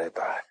کرتا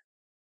رہتا ہے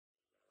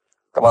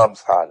تمام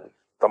سال،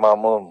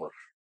 تمام عمر،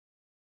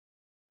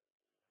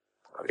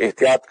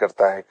 احتیاط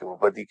کرتا ہے کہ وہ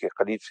بدی کے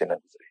قریب سے نہ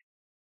گزرے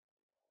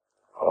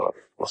اور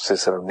اس سے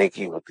صرف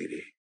نیکی ہوتی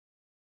رہے۔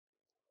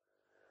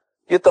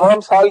 یہ تمام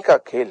سال کا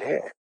کھیل ہے،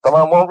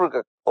 تمام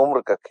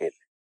عمر کا کھیل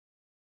ہے،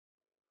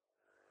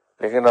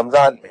 لیکن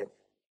رمضان میں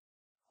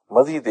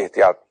مزید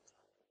احتیاط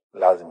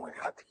لازم ہو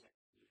جاتی ہے۔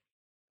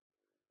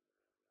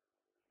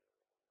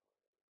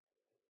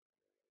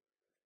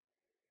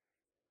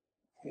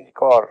 ایک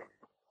اور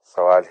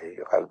سوال ہے،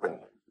 غالباً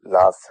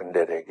لاسٹ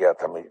سنڈے رہ گیا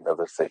تھا میری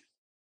نظر سے،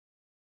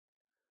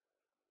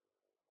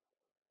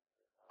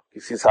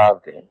 کسی صاحب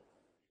نے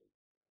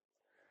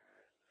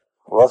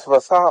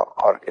وسوسہ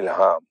اور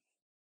الہام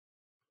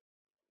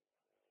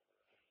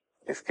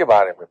اس کے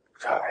بارے میں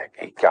پوچھا ہے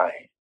کہ کیا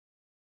ہے۔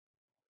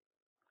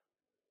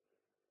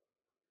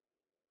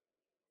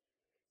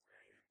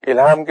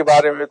 الہام کے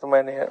بارے میں تو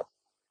میں نے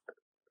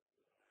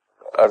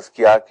عرض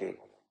کیا کہ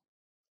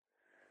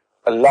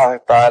اللہ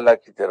تعالی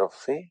کی طرف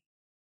سے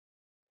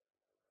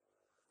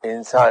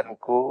انسان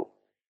کو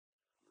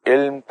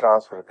علم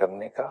ٹرانسفر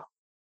کرنے کا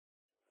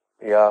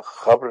یا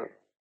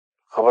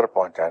خبر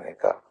پہنچانے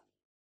کا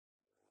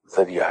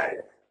ذریعہ ہے۔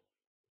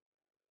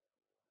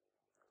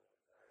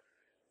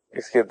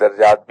 اس کے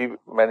درجات بھی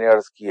میں نے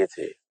عرض کیے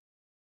تھے۔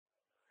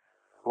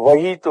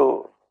 وہی تو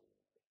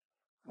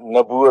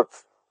نبوت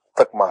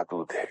تک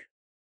محدود ہے،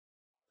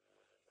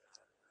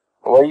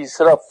 وہی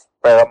صرف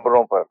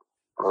پیغمبروں پر،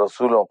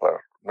 رسولوں پر،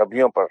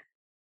 نبیوں پر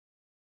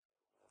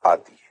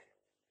آتی ہے،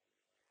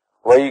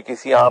 وہی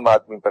کسی عام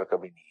آدمی پر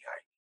کبھی نہیں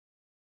آئی۔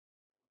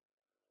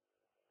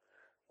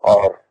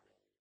 اور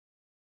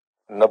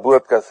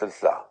نبوت کا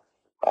سلسلہ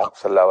آپ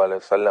صلی اللہ علیہ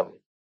وسلم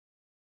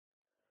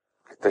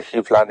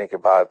تشریف لانے کے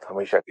بعد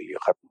ہمیشہ کے لیے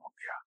ختم ہو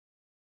گیا،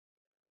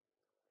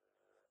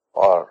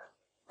 اور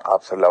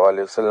آپ صلی اللہ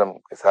علیہ وسلم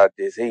کے ساتھ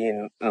جیسے ہی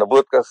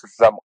نبوت کا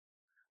سلسلہ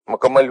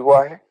مکمل ہوا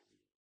ہے،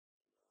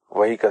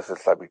 وہی کا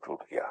سلسلہ بھی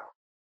ٹوٹ گیا.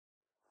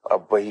 اب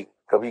وہی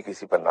کبھی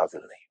کسی پر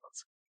نازل نہیں ہو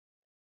سکتا.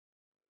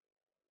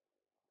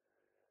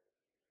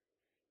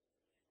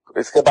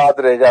 اس کے بعد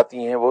رہ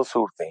جاتی ہیں وہ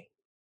صورتیں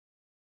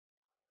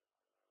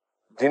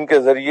جن کے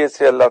ذریعے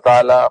سے اللہ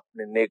تعالیٰ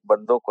اپنے نیک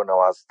بندوں کو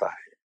نوازتا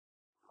ہے،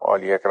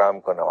 اولیاء کرام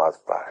کو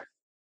نوازتا ہے.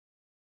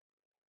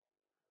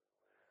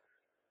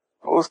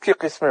 اس کی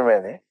قسم میں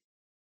نے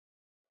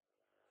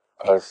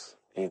عرض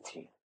کی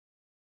تھی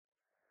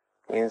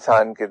کہ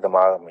انسان کے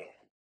دماغ میں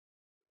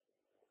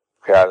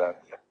خیال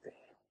آنے لگتے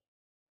ہیں،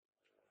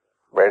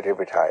 بیٹھے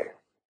بٹھائے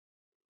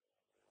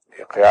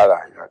یہ خیال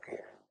آئے گا کہ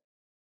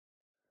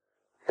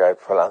شاید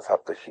فلاں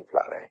صاحب تشریف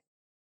لا رہے ہیں،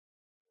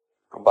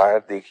 تو باہر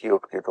دیکھیے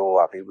اٹھ کے تو وہ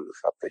واقعی بھی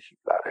صاحب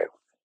تشریف لا رہے ہوتے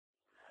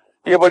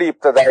ہیں. یہ بڑی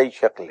ابتدائی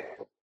شکل ہے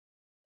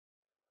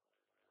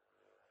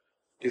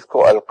جس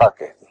کو القا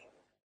کہتے ہیں.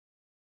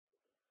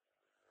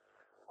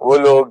 وہ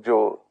لوگ جو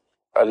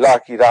اللہ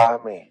کی راہ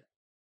میں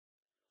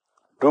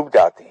ڈوب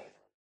جاتے ہیں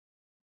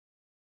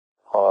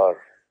اور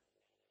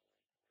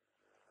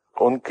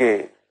ان کے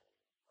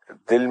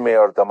دل میں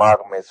اور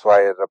دماغ میں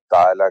سوائے رب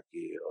تعالیٰ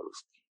کی اور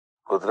اس کی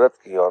قدرت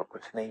کی اور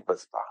کچھ نہیں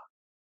بستا،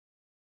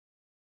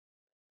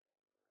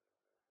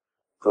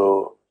 تو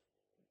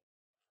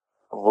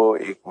وہ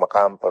ایک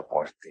مقام پر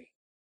پہنچتے ہیں.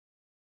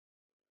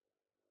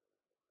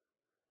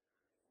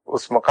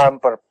 اس مقام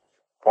پر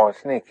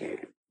پہنچنے کے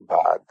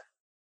بعد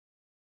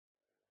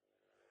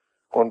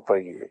ان پر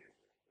یہ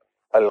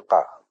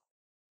القا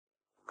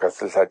کا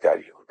سلسلہ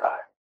جاری ہوتا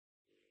ہے.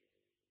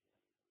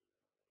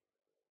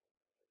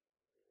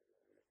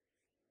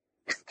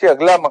 اس کے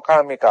اگلا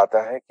مقام ایک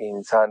آتا ہے کہ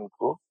انسان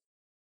کو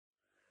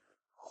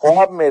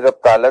خواب میں رب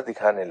تعالیٰ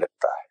دکھانے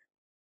لگتا ہے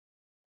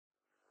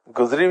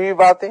گزری ہوئی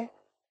باتیں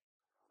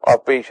اور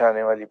پیش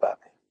آنے والی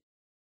باتیں.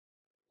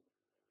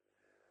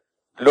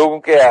 لوگوں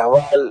کے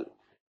احوال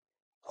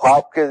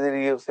خواب کے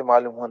ذریعے اسے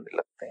معلوم ہونے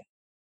لگتے ہیں.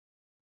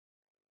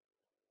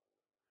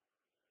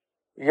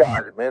 یہ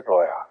عالم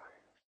رویا ہے.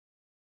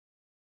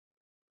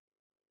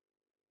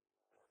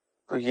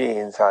 تو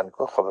یہ انسان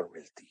کو خبر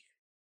ملتی ہے.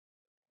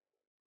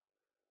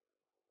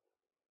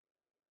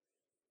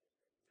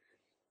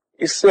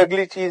 اس سے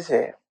اگلی چیز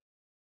ہے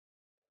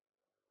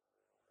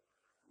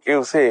کہ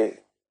اسے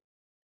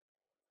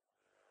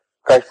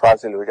کشف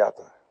حاصل ہو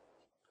جاتا ہے.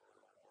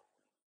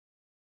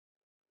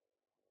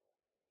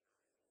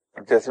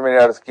 جیسے میں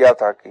نے عرض کیا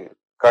تھا کہ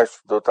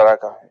کشف دو طرح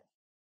کا ہے.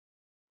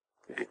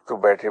 ایک تو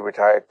بیٹھے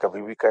بٹھائے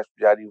کبھی بھی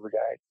کشف جاری ہو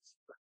جائے،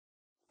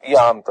 یہ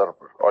عام طور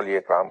پر اولیاء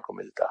کرام کو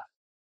ملتا ہے.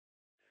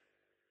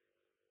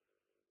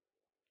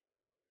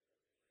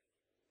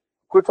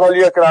 کچھ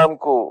اولیاء کرام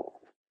کو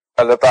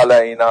اللہ تعالیٰ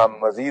انعام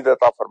مزید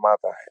عطا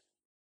فرماتا ہے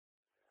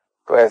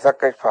تو ایسا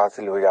کشف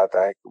حاصل ہو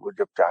جاتا ہے کہ وہ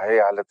جب چاہے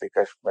حالت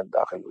کشف میں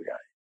داخل ہو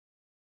جائے.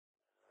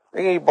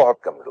 لیکن یہ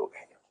بہت کم لوگ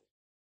ہیں.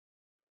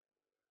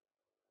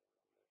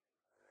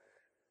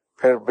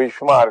 پھر بے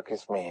شمار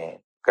قسمیں ہیں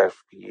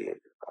کشف کی.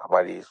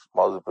 ہماری اس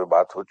موضوع پہ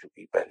بات ہو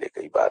چکی پہلے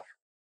کئی بار.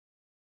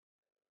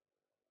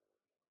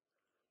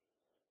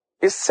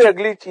 اس سے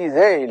اگلی چیز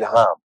ہے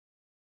الہام.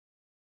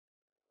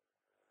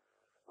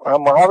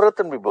 ہم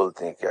محاورتاً بھی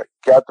بولتے ہیں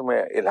کیا تمہیں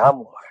الہام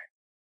ہوا ہے.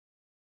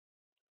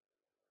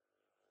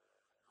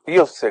 یہ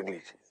اس سے اگلی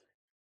چیز.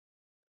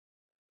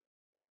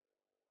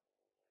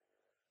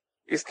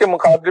 اس کے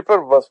مقابلے پر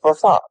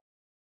وسوسہ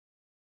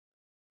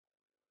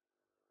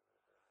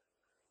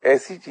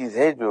ایسی چیز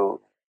ہے جو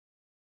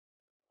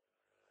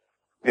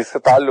اس کا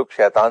تعلق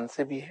شیطان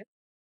سے بھی ہے،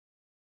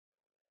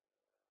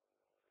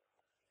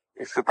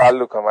 اس کا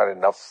تعلق ہمارے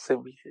نفس سے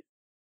بھی ہے.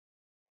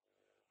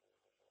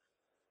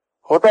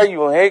 ہوتا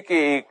یوں ہے کہ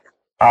ایک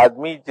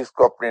آدمی جس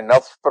کو اپنے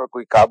نفس پر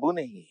کوئی قابو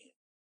نہیں ہے،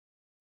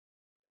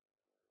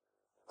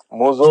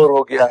 موزور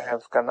ہو گیا ہے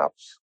اس کا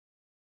نفس،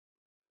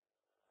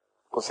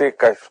 اسے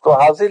کشف تو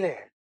حاصل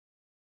ہے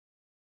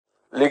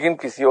لیکن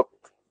کسی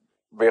وقت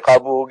بے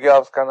قابو ہو گیا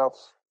اس کا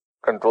نفس،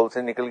 کنٹرول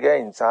سے نکل گیا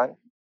انسان.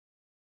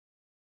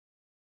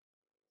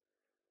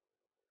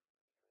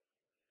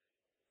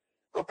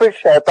 تو پھر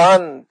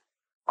شیطان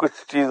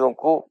کچھ چیزوں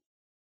کو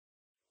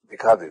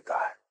دکھا دیتا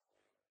ہے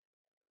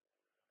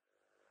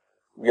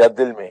یا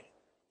دل میں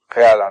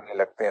خیال آنے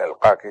لگتے ہیں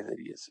القاء کے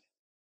ذریعے سے.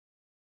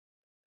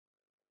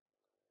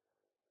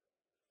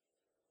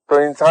 تو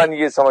انسان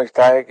یہ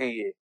سمجھتا ہے کہ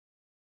یہ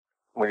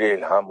مجھے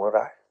الہام ہو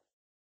رہا ہے،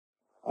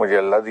 مجھے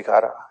اللہ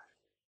دکھا رہا ہے.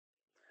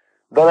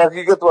 در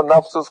حقیقت وہ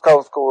نفس اس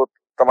کو وہ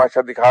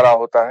تماشا دکھا رہا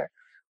ہوتا ہے.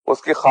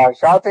 اس کی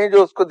خواہشات ہیں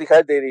جو اس کو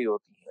دکھائی دے رہی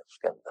ہوتی ہیں اس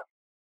کے اندر.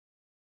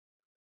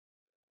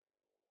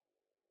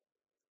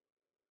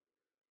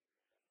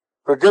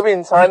 تو جب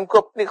انسان کو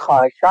اپنی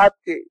خواہشات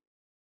کے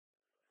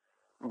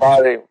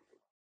بارے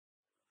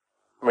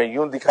میں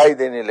یوں دکھائی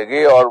دینے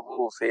لگے اور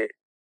وہ اسے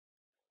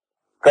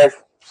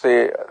کشف سے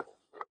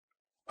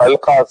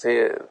القاء سے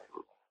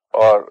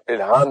اور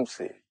الہام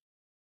سے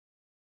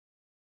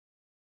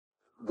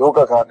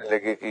دھوکہ کھانے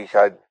لگے کہ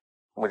شاید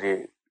مجھے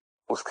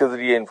اس کے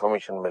ذریعے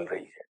انفارمیشن مل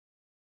رہی ہے،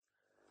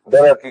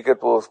 در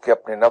حقیقت وہ اس کے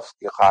اپنے نفس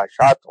کی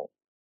خواہشات ہوں،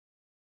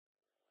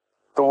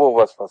 تو وہ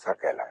وسوسہ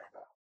کہلائے گا.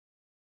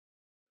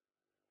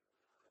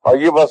 اور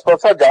یہ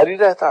وسوسہ جاری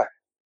رہتا ہے،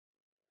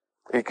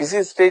 یہ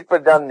کسی سٹیج پر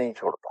جان نہیں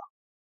چھوڑتا.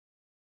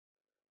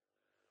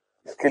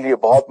 اس کے لیے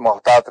بہت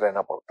محتاط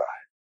رہنا پڑتا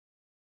ہے.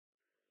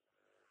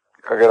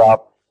 اگر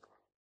آپ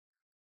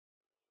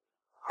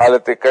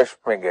حالت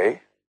کشف میں گئے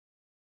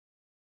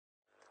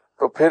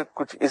تو پھر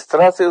کچھ اس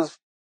طرح سے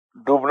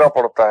ڈوبنا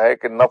پڑتا ہے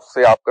کہ نفس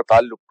سے آپ کا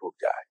تعلق ٹوٹ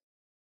جائے،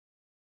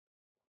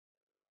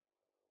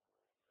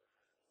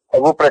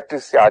 اور وہ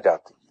پریکٹس سے آ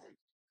جاتی ہے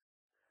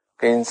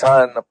کہ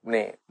انسان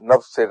اپنے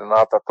نفس سے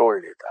ناطہ توڑ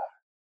لیتا ہے،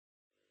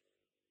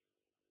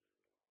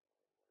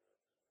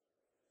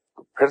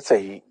 تو پھر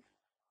صحیح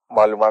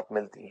معلومات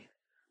ملتی ہیں،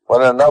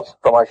 ورنہ نفس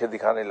تماشے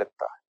دکھانے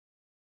لگتا ہے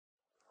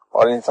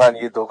اور انسان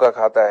یہ دھوکہ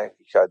کھاتا ہے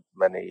کہ شاید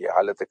میں نے یہ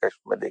حالت کشف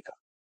میں دیکھا،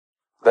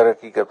 در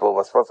حقیقت وہ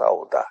وسوسہ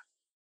ہوتا ہے.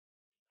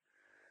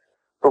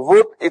 تو وہ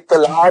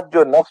اطلاعات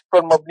جو نفس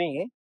پر مبنی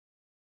ہیں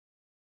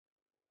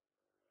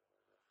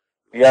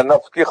یا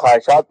نفس کی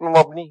خواہشات میں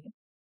مبنی ہیں،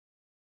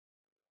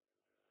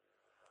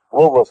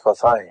 وہ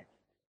وسوسہ ہیں.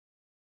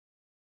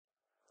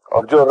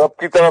 اور جو رب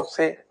کی طرف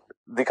سے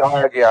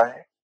دکھایا گیا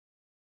ہے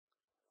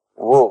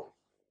وہ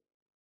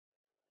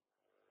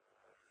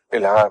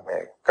الہام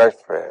ہے،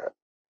 کشف ہے،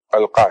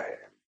 القا ہے.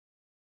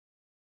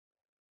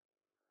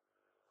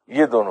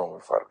 یہ دونوں میں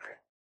فرق ہے.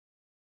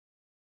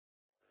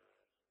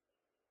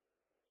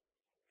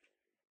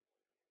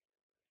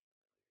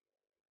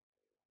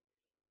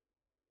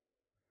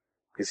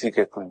 کسی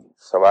کے کوئی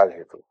سوال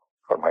ہے تو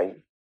فرمائیے.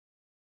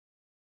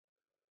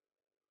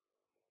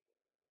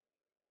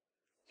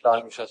 السلام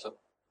علیکم شاہ صاحب.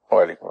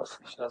 وعلیکم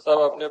السلام. شاہ صاحب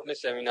آپ نے اپنے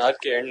سیمینار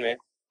کے اینڈ میں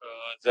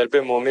ضرب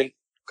مومن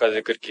کا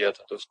ذکر کیا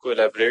تھا، تو اس کو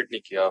الیبریٹ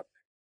نہیں کیا آپ.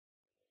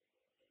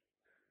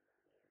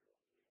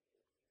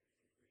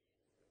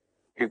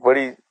 ایک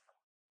بڑی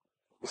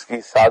اس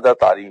کی سادہ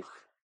تعریف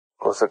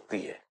ہو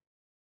سکتی ہے.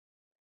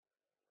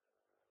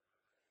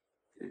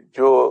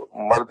 جو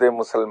مرد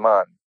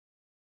مسلمان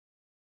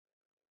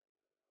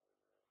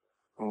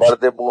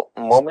مرد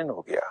مومن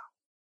ہو گیا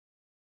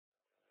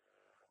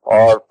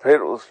اور پھر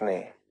اس نے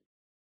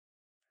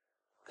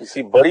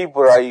کسی بڑی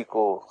برائی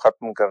کو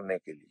ختم کرنے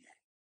کے لیے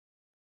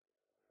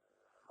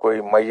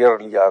کوئی میئر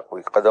لیا،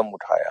 کوئی قدم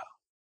اٹھایا،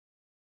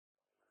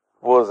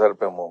 وہ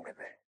ضرب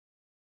مومن ہے.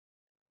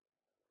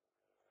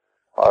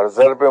 اور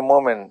ضرب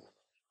مومن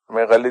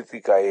میں غلطی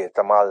کا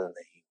احتمال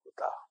نہیں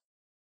ہوتا،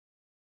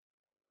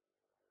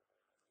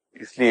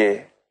 اس لیے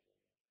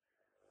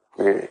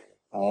کہ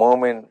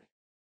مومن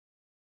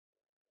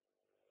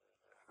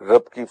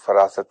رب کی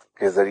فراست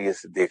کے ذریعے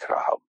سے دیکھ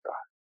رہا ہوتا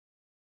ہے.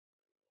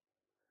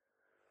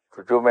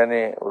 تو جو میں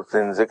نے اس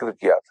دن ذکر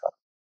کیا تھا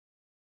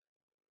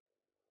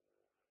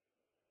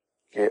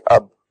کہ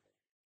اب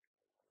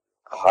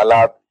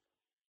حالات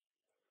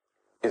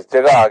اس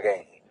جگہ آ گئے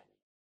ہیں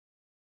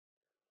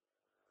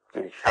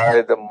کہ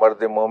شاید اب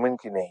مرد مومن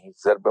کی نہیں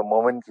ضرب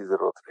مومن کی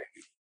ضرورت رہے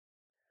گی.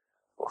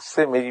 اس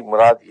سے میری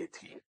مراد یہ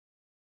تھی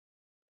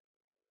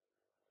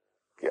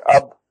کہ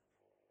اب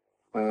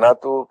نہ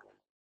تو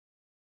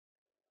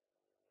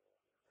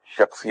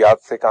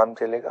شخصیات سے کام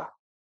چلے گا،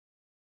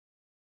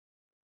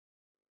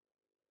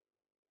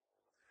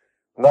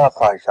 نہ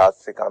خواہشات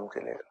سے کام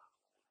چلے گا.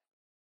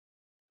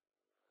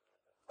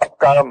 اب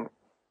کام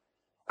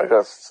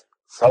اگر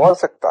سنور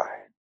سکتا ہے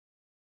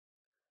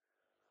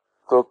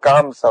تو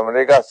کام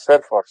سنورے گا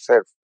صرف اور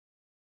صرف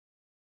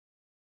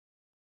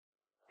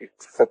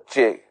ایک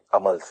سچے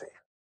عمل سے،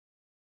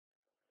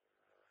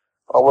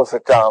 اور وہ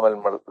سچا عمل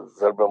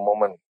ضرب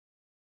مومن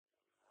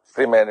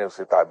سے میں نے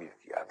اسے تعبیر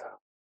کیا تھا.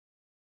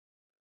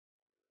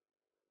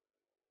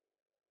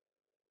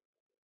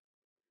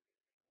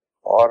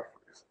 اور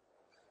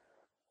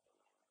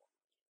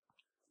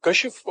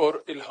کشف اور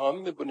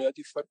الہام میں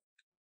بنیادی فرق.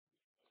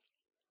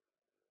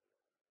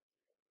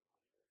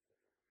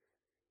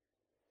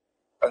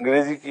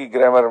 انگریزی کی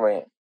گرامر میں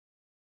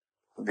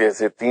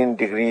جیسے 3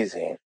 ڈگریز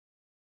ہیں،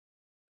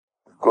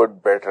 گڈ،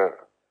 بیٹر،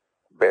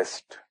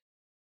 بیسٹ.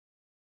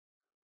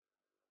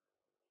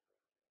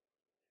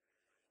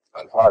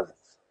 الفاظ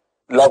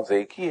لفظ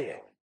ایک ہی ہے،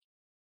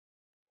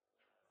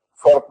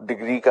 فرق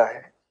ڈگری کا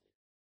ہے.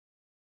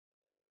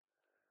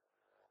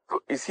 تو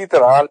اسی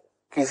طرح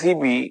کسی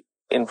بھی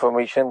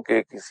انفارمیشن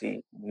کے کسی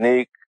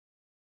نیک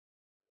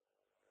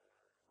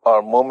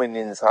اور مومن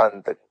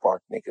انسان تک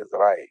پہنچنے کے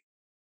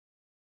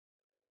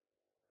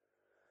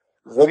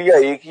ذریعہ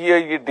ایک ہی ہے،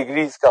 یہ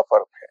ڈگریز کا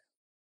فرق ہے.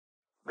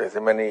 جیسے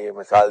میں نے یہ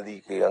مثال دی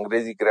کہ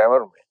انگریزی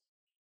گرامر میں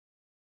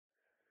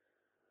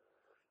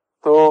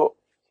تو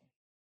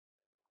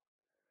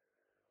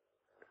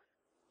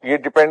یہ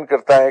ڈپینڈ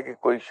کرتا ہے کہ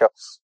کوئی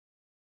شخص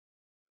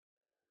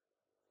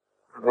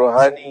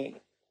روحانی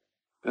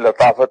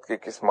لطافت کے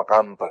کس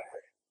مقام پر ہے.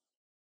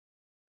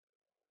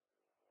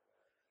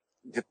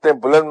 جتنے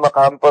بلند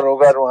مقام پر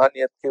ہوگا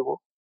روحانیت کے، وہ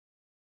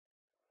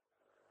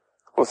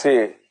اسے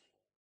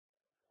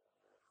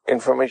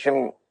انفارمیشن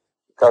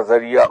کا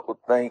ذریعہ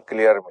اتنا ہی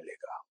کلیئر ملے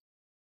گا.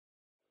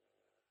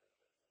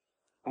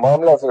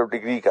 معاملہ صرف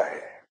ڈگری کا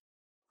ہے،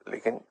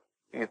 لیکن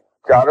یہ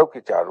چاروں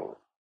کے چاروں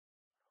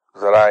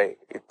ذرائع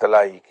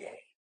اطلاعی کے ہیں.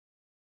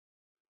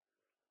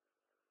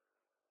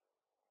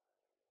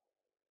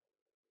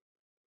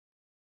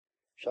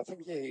 شاہ صاحب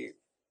یہ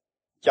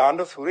چاند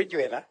اور سورج جو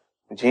ہے نا،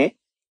 جی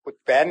کچھ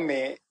پین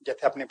میں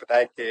جیسے آپ نے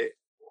بتایا کہ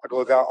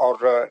روزہ اور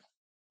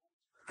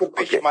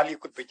قطب شمالی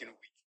قطب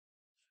جنوبی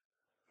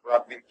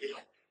رات دن کے،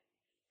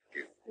 کہ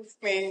اس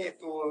میں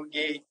تو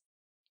یہ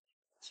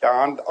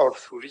چاند اور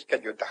سورج کا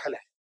جو دخل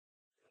ہے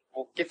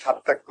وہ کس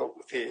حد تک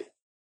اسے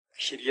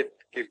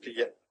شریعت کے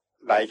لیے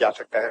لایا جا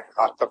سکتا ہے،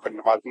 خاص طور پر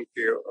نمازوں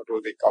کے اور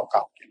روزے کا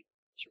اوقات کے لیے؟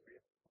 شکریہ.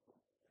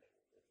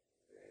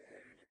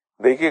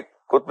 دیکھیے،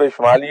 قطب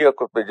شمالی اور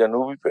قطب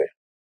جنوبی پہ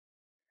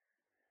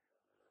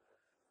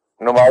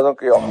نمازوں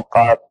کے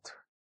اوقات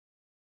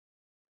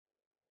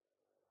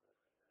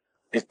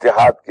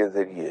اجتہاد کے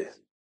ذریعے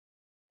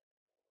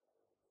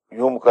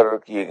یوں مقرر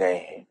کیے گئے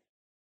ہیں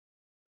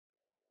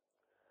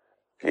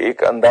کہ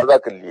ایک اندازہ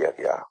کر لیا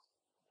گیا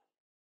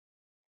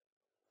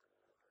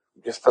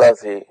جس طرح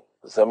سے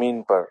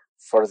زمین پر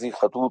فرضی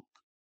خطوط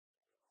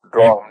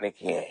ڈرا ہم نے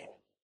کیے ہیں،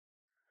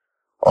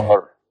 اور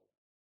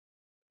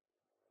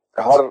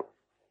ہر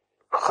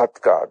خط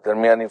کا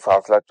درمیانی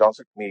فاصلہ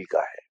 64 میل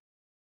کا ہے،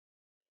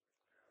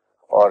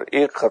 اور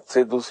ایک خط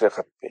سے دوسرے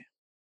خط پہ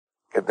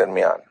کے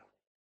درمیان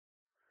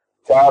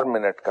 4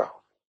 منٹ کا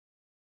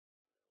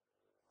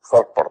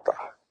فرق پڑتا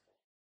ہے.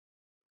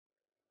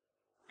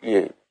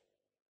 یہ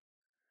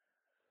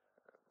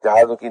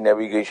جہازوں کی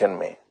نیویگیشن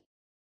میں،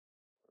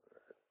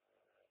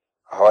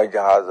 ہوائی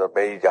جہاز اور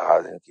بحری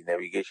جہاز، ان کی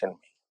نیویگیشن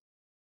میں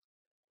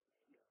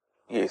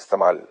یہ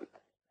استعمال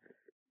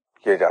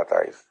کیا جاتا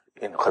ہے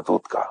ان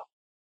خطوط کا،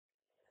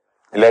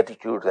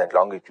 لیٹیٹیوڈز اینڈ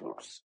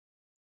لانگیٹیوڈز.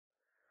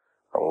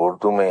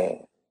 اردو میں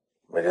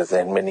میرے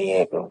ذہن میں نہیں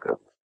ہے کہ ان کا،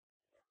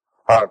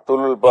 ہاں،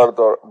 طول البرد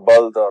اور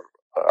بلد اور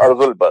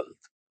عرض البلد،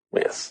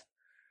 یس.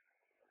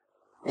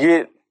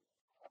 یہ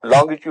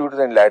لانگیٹیوڈز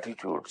اینڈ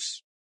لیٹیٹیوڈز،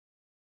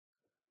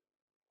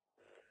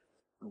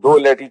 دو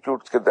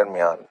لیٹیٹیوڈز کے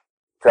درمیان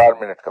 4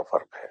 منٹ کا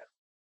فرق ہے.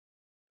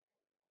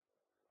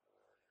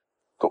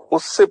 تو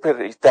اس سے پھر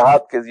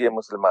اجتہاد کے ذریعے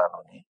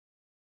مسلمانوں نے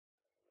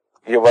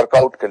یہ ورک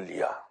آؤٹ کر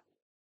لیا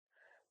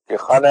کہ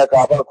خانہ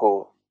کعبہ کو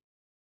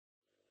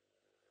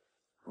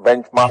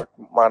بینچ مارک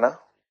مانا،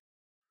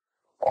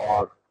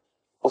 اور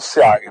اس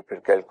سے آگے پھر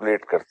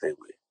کیلکولیٹ کرتے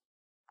ہوئے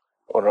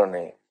انہوں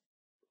نے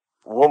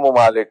وہ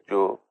ممالک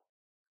جو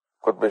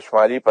قطب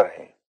شمالی پر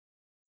ہیں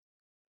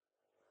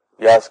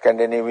یا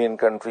اسکینڈینیوین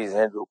کنٹریز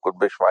ہیں جو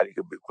قطب شمالی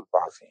کے بالکل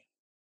پاس ہیں،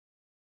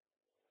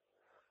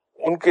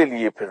 ان کے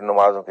لیے پھر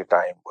نمازوں کے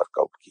ٹائم ورک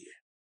آؤٹ کیے.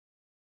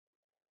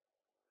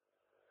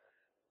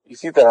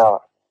 اسی طرح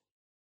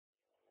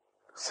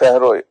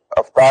سحر و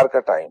افطار کا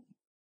ٹائم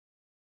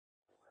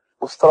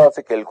اس طرح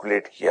سے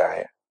کیلکولیٹ کیا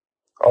ہے،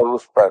 اور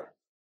اس پر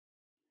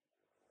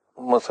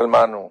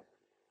مسلمانوں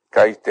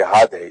کا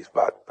اجتہاد ہے، اس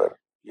بات پر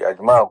یہ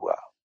اجماع ہوا،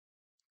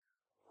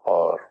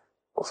 اور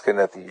اس کے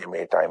نتیجے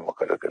میں ٹائم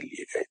مقرر کر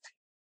لیے گئے تھے.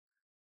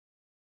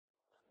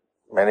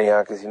 میں نے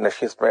یہاں کسی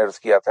نشست میں عرض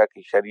کیا تھا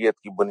کہ شریعت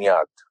کی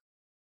بنیاد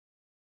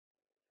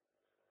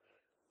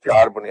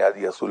 4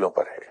 بنیادی اصولوں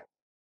پر ہے.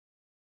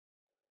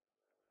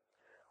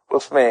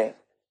 اس میں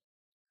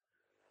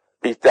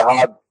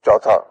اجتہاد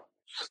چوتھا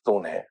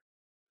ستون ہے.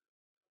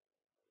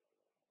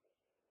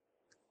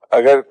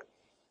 اگر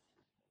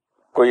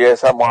کوئی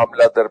ایسا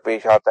معاملہ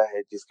درپیش آتا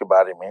ہے جس کے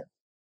بارے میں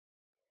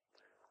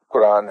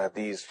قرآن،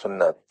 حدیث،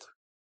 سنت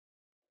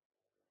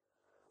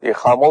یہ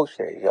خاموش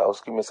ہے یا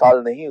اس کی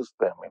مثال نہیں اس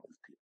پہ ہمیں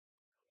ملتی،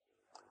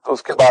 تو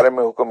اس کے بارے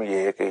میں حکم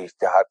یہ ہے کہ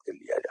اجتہاد کر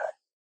لیا جائے،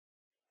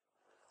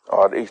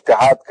 اور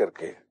اجتہاد کر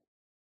کے،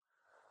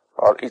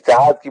 اور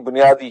اجتہاد کی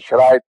بنیادی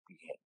شرائط بھی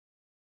ہیں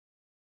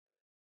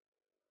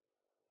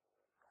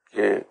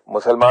کہ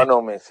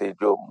مسلمانوں میں سے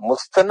جو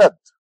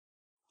مستند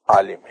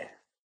عالم ہیں،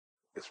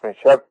 اس میں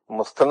شرط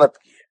مستند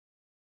کی ہے،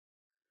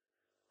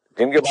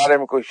 جن کے بارے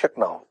میں کوئی شک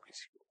نہ ہو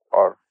کسی کو،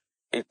 اور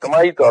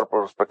اجتماعی طور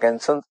پر اس پر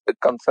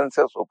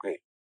کنسنسس ہو کے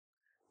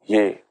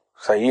یہ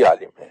صحیح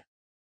عالم ہیں،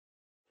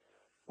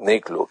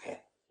 نیک لوگ ہیں،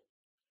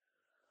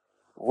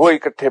 وہ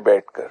اکٹھے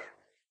بیٹھ کر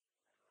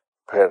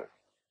پھر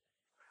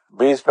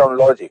بیسڈ آن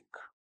لاجک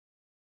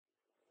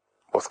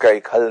اس کا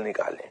ایک حل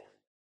نکالیں،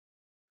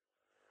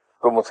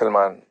 تو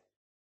مسلمان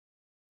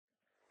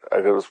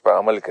اگر اس پر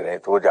عمل کریں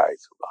تو وہ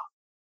جائز ہوگا.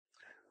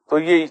 تو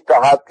یہ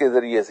اجتہاد کے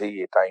ذریعے سے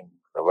یہ ٹائم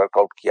ورک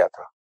آؤٹ کیا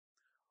تھا،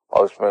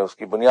 اور اس میں اس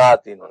کی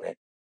بنیاد انہوں نے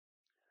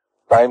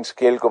ٹائم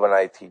سکیل کو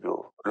بنائی تھی جو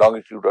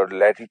لانگیٹیوڈ اور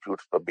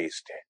لیٹیٹیوڈ پر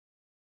بیسڈ ہے.